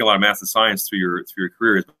take a lot of math and science through your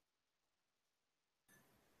careers.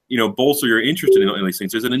 You know, bolster your interest in these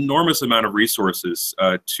things. There's an enormous amount of resources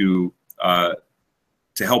to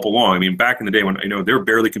help along. I mean, back in the day when, you know, there were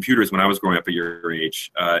barely computers when I was growing up at your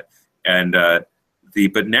age, but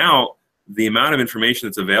now the amount of information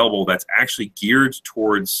that's available that's actually geared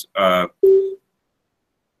towards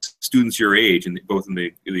students your age, and both in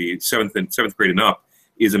the 7th grade and up,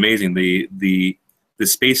 is amazing. The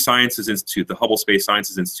Space Sciences Institute, the Hubble Space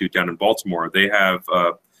Sciences Institute down in Baltimore, they have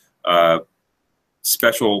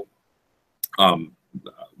special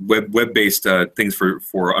web-based things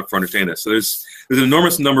for understanding this. So there's an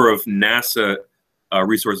enormous number of NASA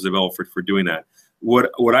resources available for doing that.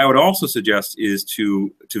 What I would also suggest is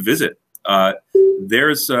to visit.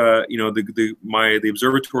 There's you know, the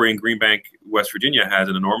observatory in Green Bank, West Virginia has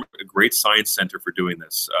a great science center for doing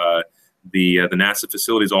this. The NASA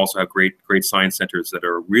facilities also have great science centers that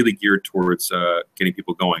are really geared towards getting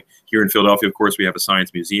people going. Here in Philadelphia, of course, we have a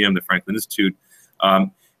science museum, the Franklin Institute,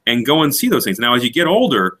 and go and see those things. Now, as you get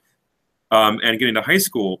older and get into high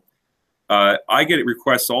school, I get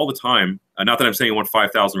requests all the time. Not that I'm saying I want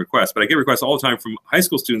 5,000 requests, but I get requests all the time from high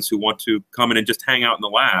school students who want to come in and just hang out in the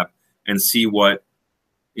lab and see what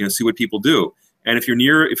people do. And if you're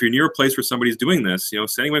near a place where somebody's doing this, you know,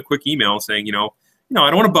 sending them a quick email saying, you know, I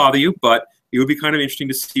don't want to bother you, but it would be kind of interesting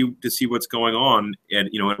to see what's going on, and,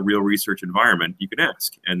 you know, in a real research environment. You can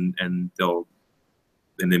ask, and then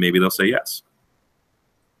maybe they'll say yes.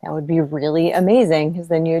 That would be really amazing, because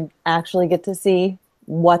then you'd actually get to see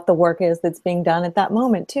what the work is that's being done at that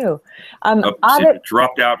moment too. It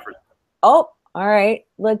dropped out for. Oh, all right.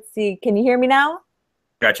 Let's see. Can you hear me now?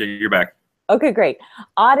 Gotcha. You're back. Okay, great.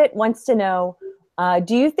 Audit wants to know,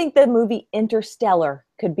 do you think the movie Interstellar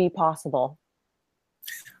could be possible?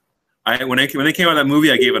 When they came out of that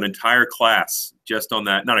movie, I gave an entire class just on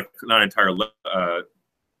that. Not an entire,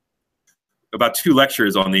 about 2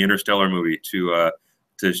 lectures on the Interstellar movie to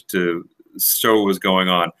show what was going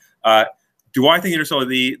on. Do I think Interstellar?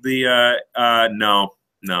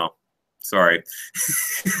 No, sorry,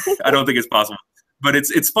 I don't think it's possible. But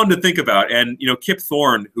it's fun to think about. And, you know, Kip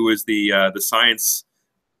Thorne, who is the science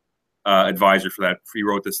advisor for that, he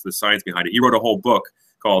wrote the science behind it. He wrote a whole book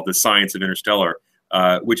called The Science of Interstellar,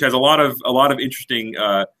 which has a lot of interesting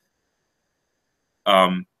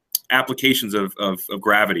applications of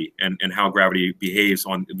gravity and how gravity behaves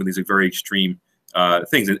when these are very extreme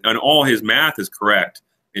things. And all his math is correct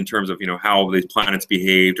in terms of, you know, how these planets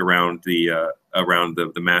behaved around the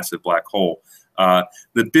massive black hole.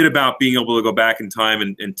 The bit about being able to go back in time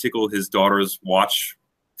and tickle his daughter's watch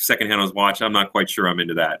secondhand I was watching. I'm not quite sure I'm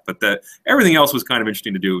into that. But everything else was kind of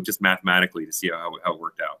interesting to do, just mathematically, to see how it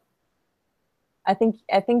worked out. I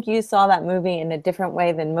think you saw that movie in a different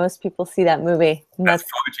way than most people see that movie. That's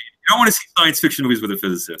probably true. You don't want to see science fiction movies with a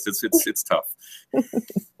physicist. It's tough.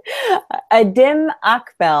 Adim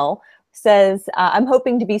Akbel says, I'm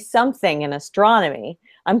hoping to be something in astronomy.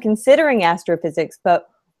 I'm considering astrophysics, but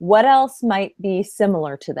what else might be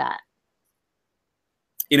similar to that?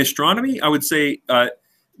 In astronomy, I would say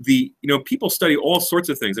people study all sorts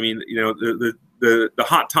of things. I mean, the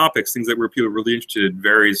hot topics, things that people are really interested in,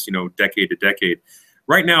 varies decade to decade.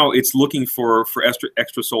 Right now, it's looking for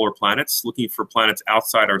extrasolar planets, looking for planets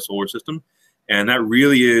outside our solar system, and that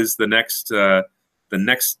really is the next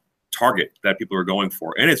target that people are going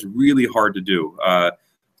for. And it's really hard to do.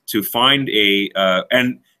 To find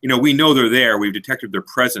we know they're there. We've detected their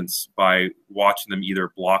presence by watching them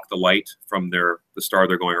either block the light from the star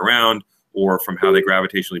they're going around, or from how they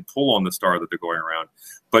gravitationally pull on the star that they're going around.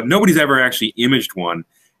 But nobody's ever actually imaged one,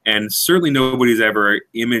 and certainly nobody's ever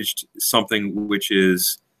imaged something which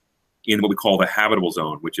is in what we call the habitable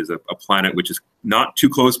zone, which is a planet which is not too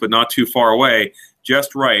close but not too far away,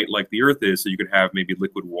 just right, like the Earth is, so you could have maybe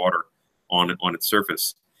liquid water on its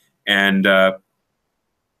surface. And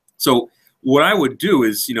so what I would do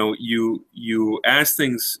is, you as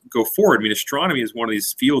things go forward. I mean, astronomy is one of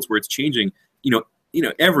these fields where it's changing.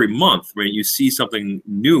 Every month, right? You see something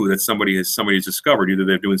new that somebody's discovered. Either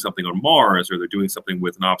they're doing something on Mars, or they're doing something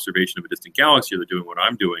with an observation of a distant galaxy, or they're doing what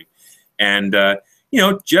I'm doing. And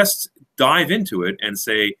just dive into it and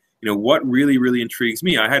say, what really, really intrigues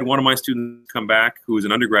me. I had one of my students come back who was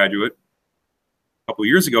an undergraduate a couple of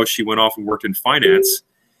years ago. She went off and worked in finance,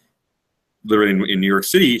 literally in New York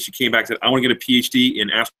City. She came back and said, I want to get a PhD in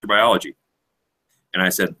astrobiology. And I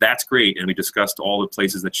said, that's great. And we discussed all the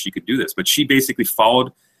places that she could do this. But she basically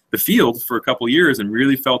followed the field for a couple of years and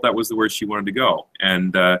really felt that was the where she wanted to go.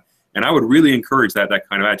 And I would really encourage that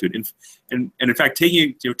kind of attitude. And in fact,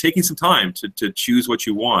 taking some time to choose what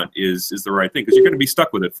you want is the right thing, because you're going to be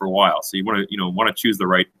stuck with it for a while. So you want to choose the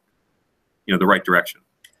right direction.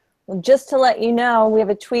 Well, just to let you know, we have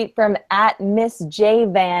a tweet from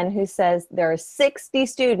 @MissJVan who says there are 60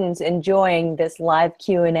 students enjoying this live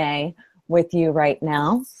Q&A with you right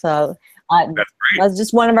now. So that's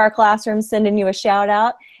just one of our classrooms sending you a shout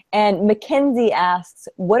out. And Mackenzie asks,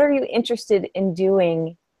 what are you interested in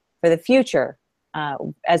doing for the future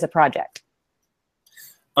as a project?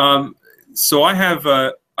 So I have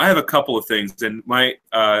a couple of things, and I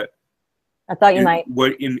thought you might.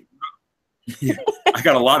 Yeah, I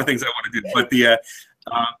got a lot of things I want to do, but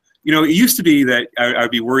it used to be that I'd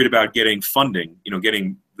be worried about getting funding,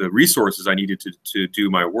 getting the resources I needed to do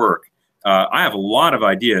my work. I have a lot of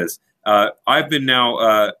ideas. I've been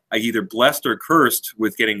now either blessed or cursed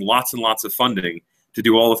with getting lots and lots of funding to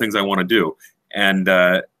do all the things I want to do, and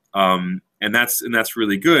that's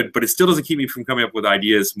really good. But it still doesn't keep me from coming up with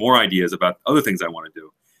more ideas about other things I want to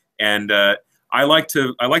do. And I like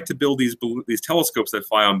to build these telescopes that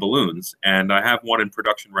fly on balloons, and I have one in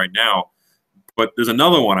production right now. But there's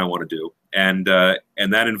another one I want to do, and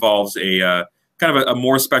that involves a kind of a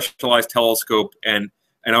more specialized telescope. And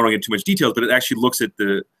I don't want to get too much details, but it actually looks at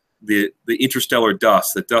the interstellar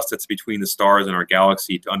dust, the dust that's between the stars in our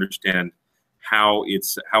galaxy, to understand how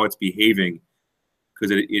it's behaving,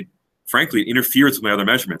 because it frankly interferes with my other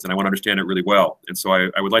measurements, and I want to understand it really well. And so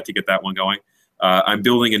I would like to get that one going. I'm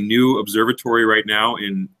building a new observatory right now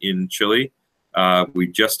in Chile. We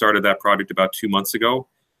just started that project about 2 months ago,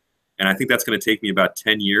 and I think that's going to take me about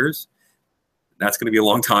 10 years. That's going to be a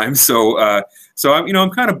long time. So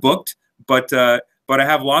I'm kind of booked, but I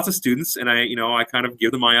have lots of students, and I kind of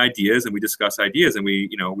give them my ideas, and we discuss ideas, and we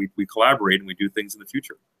collaborate, and we do things in the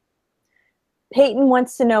future. Peyton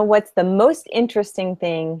wants to know, what's the most interesting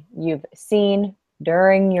thing you've seen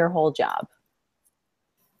during your whole job?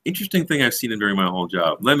 Interesting thing I've seen during my whole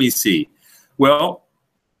job. Let me see. Well,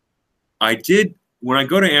 when I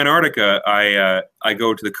go to Antarctica, I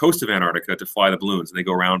go to the coast of Antarctica to fly the balloons, and they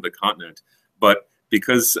go around the continent. But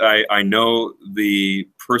because I know the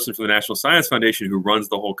person from the National Science Foundation who runs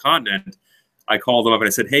the whole continent, I called him up and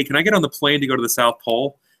I said, hey, can I get on the plane to go to the South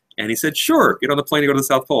Pole? And he said, sure, get on the plane to go to the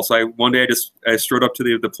South Pole. So one day I strode up to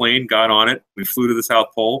the plane, got on it, we flew to the South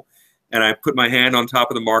Pole, and I put my hand on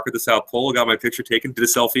top of the marker of the South Pole, got my picture taken, did a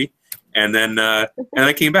selfie, and then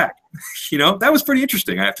I came back. That was pretty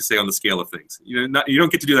interesting, I have to say, on the scale of things. You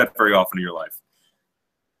don't get to do that very often in your life.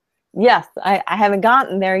 Yes, I haven't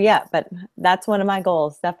gotten there yet, but that's one of my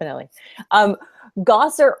goals, definitely.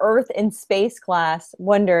 Gosser Earth in Space class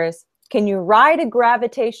wonders, can you ride a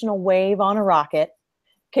gravitational wave on a rocket?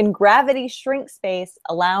 Can gravity shrink space,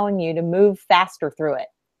 allowing you to move faster through it?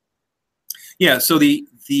 Yeah, so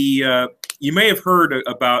you may have heard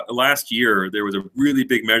about last year, there was a really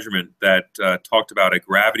big measurement that talked about a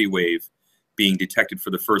gravity wave being detected for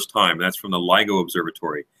the first time. That's from the LIGO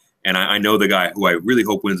Observatory. And I know the guy who I really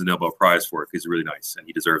hope wins the Nobel Prize for it, because he's really nice and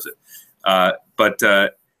he deserves it.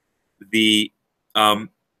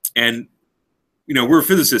 And you know, we're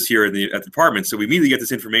physicists here at the department, so we immediately get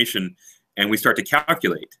this information and we start to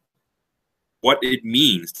calculate what it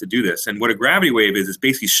means to do this. And what a gravity wave is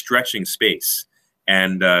basically stretching space.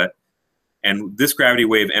 And this gravity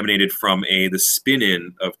wave emanated from the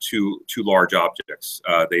spin-in of two large objects.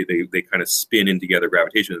 They kind of spin in together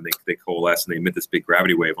gravitation, and they coalesce, and they emit this big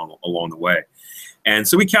gravity wave along the way. And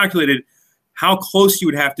so we calculated how close you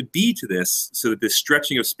would have to be to this so that this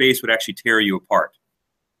stretching of space would actually tear you apart,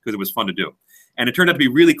 because it was fun to do. And it turned out to be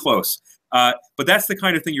really close. But that's the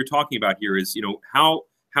kind of thing you're talking about here is, you know,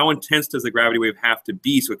 how intense does the gravity wave have to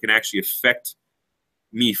be so it can actually affect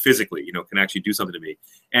me physically, you know, can actually do something to me.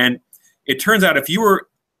 And it turns out if you were,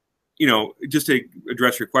 you know, just to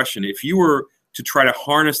address your question, if you were to try to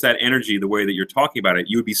harness that energy the way that you're talking about it,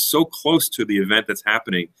 you would be so close to the event that's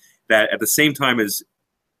happening that at the same time as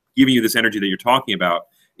giving you this energy that you're talking about,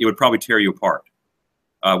 it would probably tear you apart,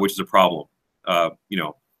 which is a problem. You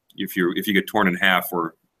know, if you get torn in half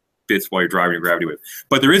or bits while you're driving a gravity wave.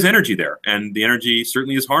 But there is energy there, and the energy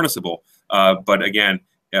certainly is harnessable. But again,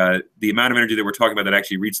 the amount of energy that we're talking about that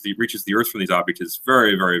actually reaches the Earth from these objects is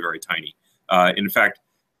very, very, very tiny. In fact,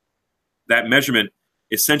 that measurement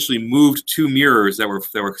essentially moved two mirrors that were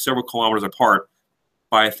several kilometers apart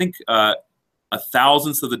by, I think, a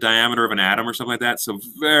thousandth of the diameter of an atom or something like that. So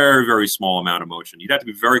very, very small amount of motion. You'd have to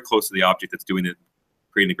be very close to the object that's creating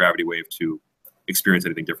the gravity wave to experience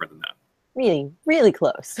anything different than that. Really, really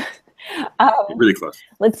close. Really close.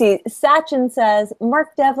 Let's see. Sachin says,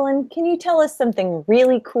 Mark Devlin, can you tell us something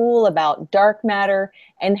really cool about dark matter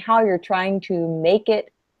and how you're trying to make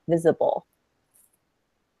it visible?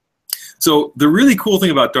 So the really cool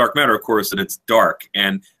thing about dark matter, of course, is that it's dark.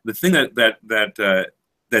 And the thing that's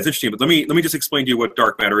interesting, but let me just explain to you what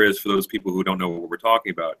dark matter is for those people who don't know what we're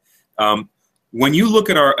talking about. When you look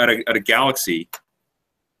at a galaxy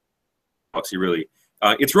really,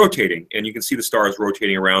 it's rotating, and you can see the stars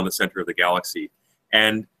rotating around the center of the galaxy.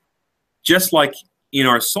 And just like in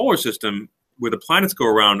our solar system, where the planets go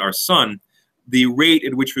around our sun, the rate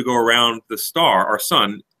at which we go around the star, our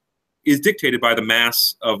sun, is dictated by the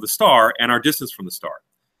mass of the star and our distance from the star.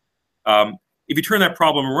 If you turn that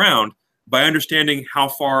problem around, by understanding how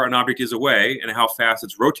far an object is away and how fast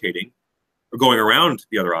it's rotating or going around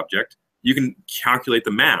the other object, you can calculate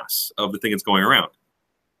the mass of the thing it's going around.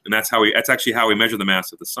 And that's actually how we measure the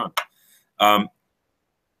mass of the sun.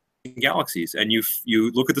 Galaxies, and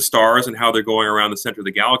you look at the stars and how they're going around the center of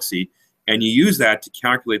the galaxy, and you use that to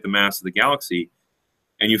calculate the mass of the galaxy,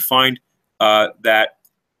 and you find that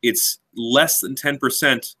it's less than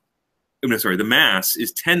 10%. The mass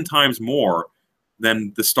is 10 times more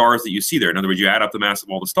than the stars that you see there. In other words, you add up the mass of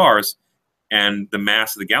all the stars, and the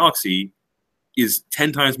mass of the galaxy is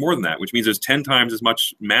 10 times more than that, which means there's 10 times as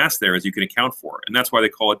much mass there as you can account for. And that's why they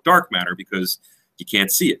call it dark matter, because you can't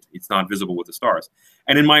see it. It's not visible with the stars.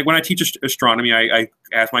 And when I teach astronomy, I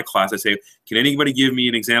ask my class, I say, can anybody give me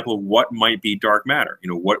an example of what might be dark matter? You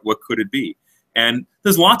know, what could it be? And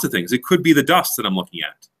there's lots of things. It could be the dust that I'm looking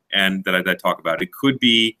at and that I talk about. It could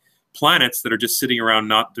be planets that are just sitting around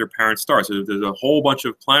not their parent stars. So there's a whole bunch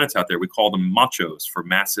of planets out there. We call them machos, for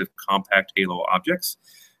massive compact halo objects.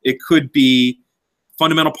 It could be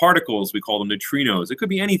fundamental particles. We call them neutrinos. It could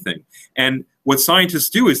be anything. And what scientists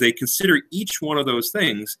do is they consider each one of those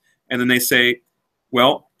things, and then they say,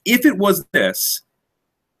 well, if it was this,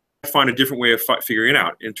 I find a different way of figuring it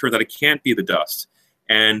out. And it turns out it can't be the dust.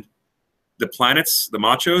 And the planets, the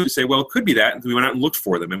machos, say, well, it could be that. And we went out and looked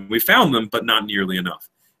for them, and we found them, but not nearly enough.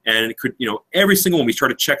 And it could, you know, every single one, we try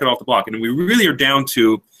to check it off the block. And we really are down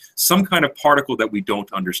to some kind of particle that we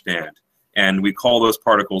don't understand. And we call those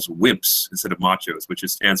particles WIMPs instead of machos, which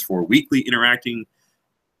stands for weakly interacting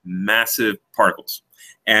massive particles.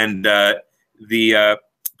 And but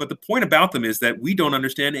the point about them is that we don't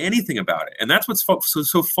understand anything about it. And that's what's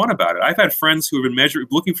so fun about it. I've had friends who have been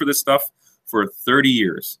looking for this stuff for 30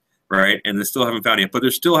 years, right? And they still haven't found it, but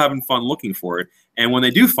they're still having fun looking for it. And when they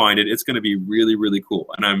do find it, it's going to be really, really cool.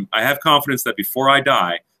 And I have confidence that before I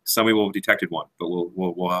die, somebody will have detected one, but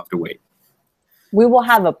we'll have to wait. We will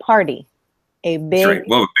have a party. A big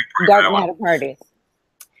dark matter party.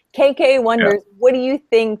 KK wonders, what do you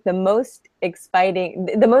think the most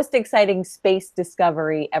exciting space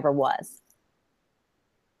discovery ever was?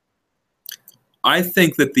 I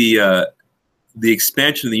think that the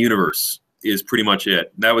expansion of the universe is pretty much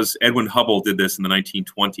it. That was Edwin Hubble did this in the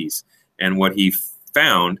 1920s, And what he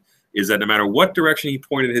found is that no matter what direction he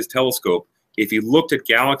pointed his telescope, if he looked at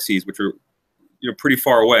galaxies which are pretty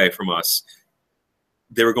far away from us,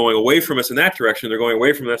 they were going away from us in that direction, they're going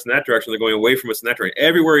away from us in that direction, they're going away from us in that direction.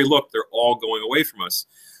 Everywhere he looked, they're all going away from us,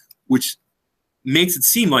 which makes it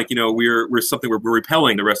seem like we're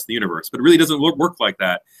repelling the rest of the universe, but it really doesn't work like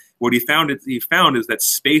that. What he found is that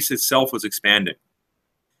space itself was expanding,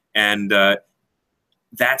 and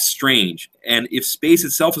that's strange. And if space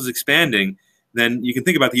itself is expanding, then you can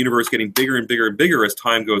think about the universe getting bigger and bigger and bigger as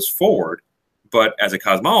time goes forward. But as a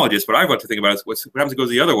cosmologist, what I've got to think about is what happens if it goes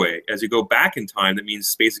the other way. As you go back in time, that means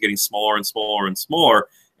space is getting smaller and smaller and smaller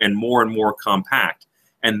and more compact.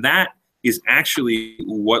 And that is actually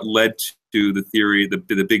what led to the theory, the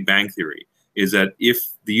Big Bang theory, is that if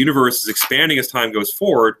the universe is expanding as time goes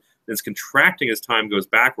forward, then it's contracting as time goes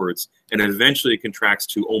backwards, and eventually it contracts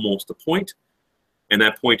to almost a point. And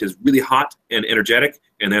that point is really hot and energetic,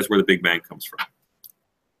 and that's where the Big Bang comes from.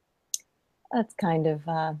 That's kind of,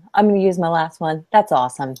 I'm going to use my last one. That's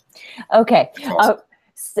awesome. Okay. Awesome.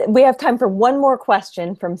 We have time for one more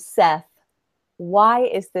question from Seth. Why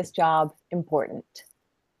is this job important?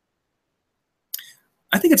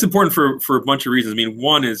 I think it's important for a bunch of reasons. I mean,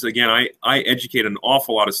 one is, again, I educate an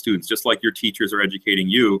awful lot of students, just like your teachers are educating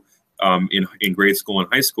you in grade school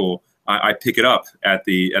and high school. I pick it up at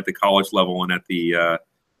the college level and at the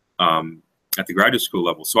graduate school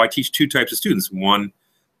level. So I teach two types of students.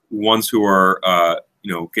 Ones who are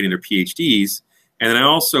getting their PhDs, and then I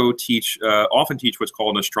also often teach what's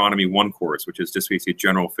called an Astronomy 1 course, which is just basically a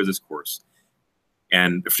general physics course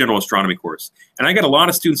and a general astronomy course. And I get a lot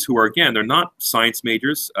of students who are, again, they're not science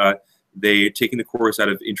majors. They're taking the course out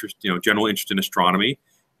of interest, general interest in astronomy,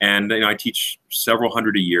 and I teach several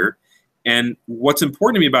hundred a year. And what's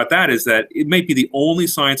important to me about that is that it might be the only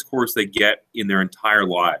science course they get in their entire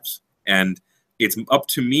lives, and it's up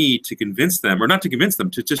to me to convince them, or not to convince them,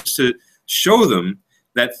 to show them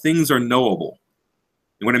that things are knowable.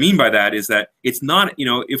 And what I mean by that is that it's not,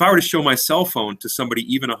 if I were to show my cell phone to somebody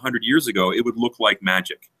even 100 years ago, it would look like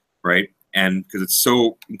magic, right? And because it's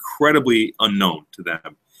so incredibly unknown to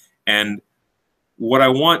them. And what I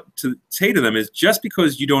want to say to them is, just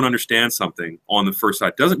because you don't understand something on the first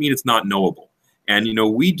sight doesn't mean it's not knowable. And,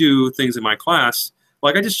 we do things in my class,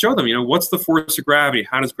 like I just show them, what's the force of gravity?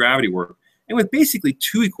 How does gravity work? And with basically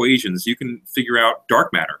 2 equations, you can figure out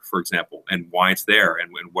dark matter, for example, and why it's there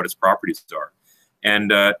and what its properties are.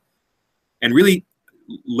 And really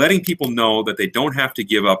letting people know that they don't have to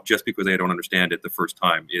give up just because they don't understand it the first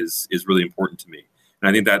time is really important to me. And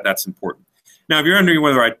I think that's important. Now, if you're wondering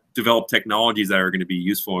whether I develop technologies that are going to be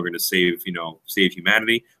useful or going to save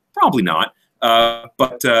humanity, probably not.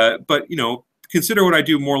 But consider what I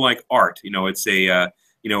do more like art. It's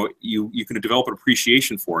you can develop an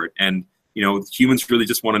appreciation for it, and humans really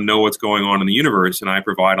just want to know what's going on in the universe, and I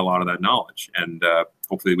provide a lot of that knowledge, and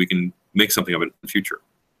hopefully we can make something of it in the future.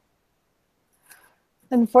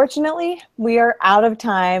 Unfortunately, we are out of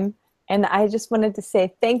time, and I just wanted to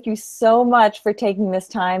say thank you so much for taking this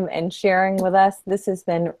time and sharing with us. This has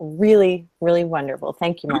been really, really wonderful.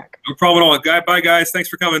 Thank you, Mark. No problem at all. Bye, guys. Thanks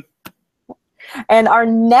for coming. And our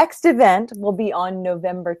next event will be on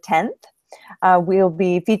November 10th. We'll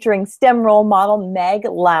be featuring STEM role model Meg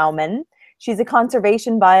Lauman. She's a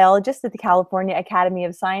conservation biologist at the California Academy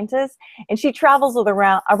of Sciences, and she travels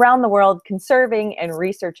around the world conserving and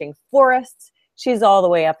researching forests. She's all the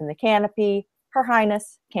way up in the canopy. Her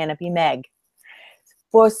Highness, Canopy Meg.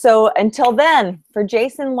 So until then, for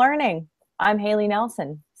Jason Learning, I'm Haley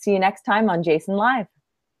Nelson. See you next time on Jason Live.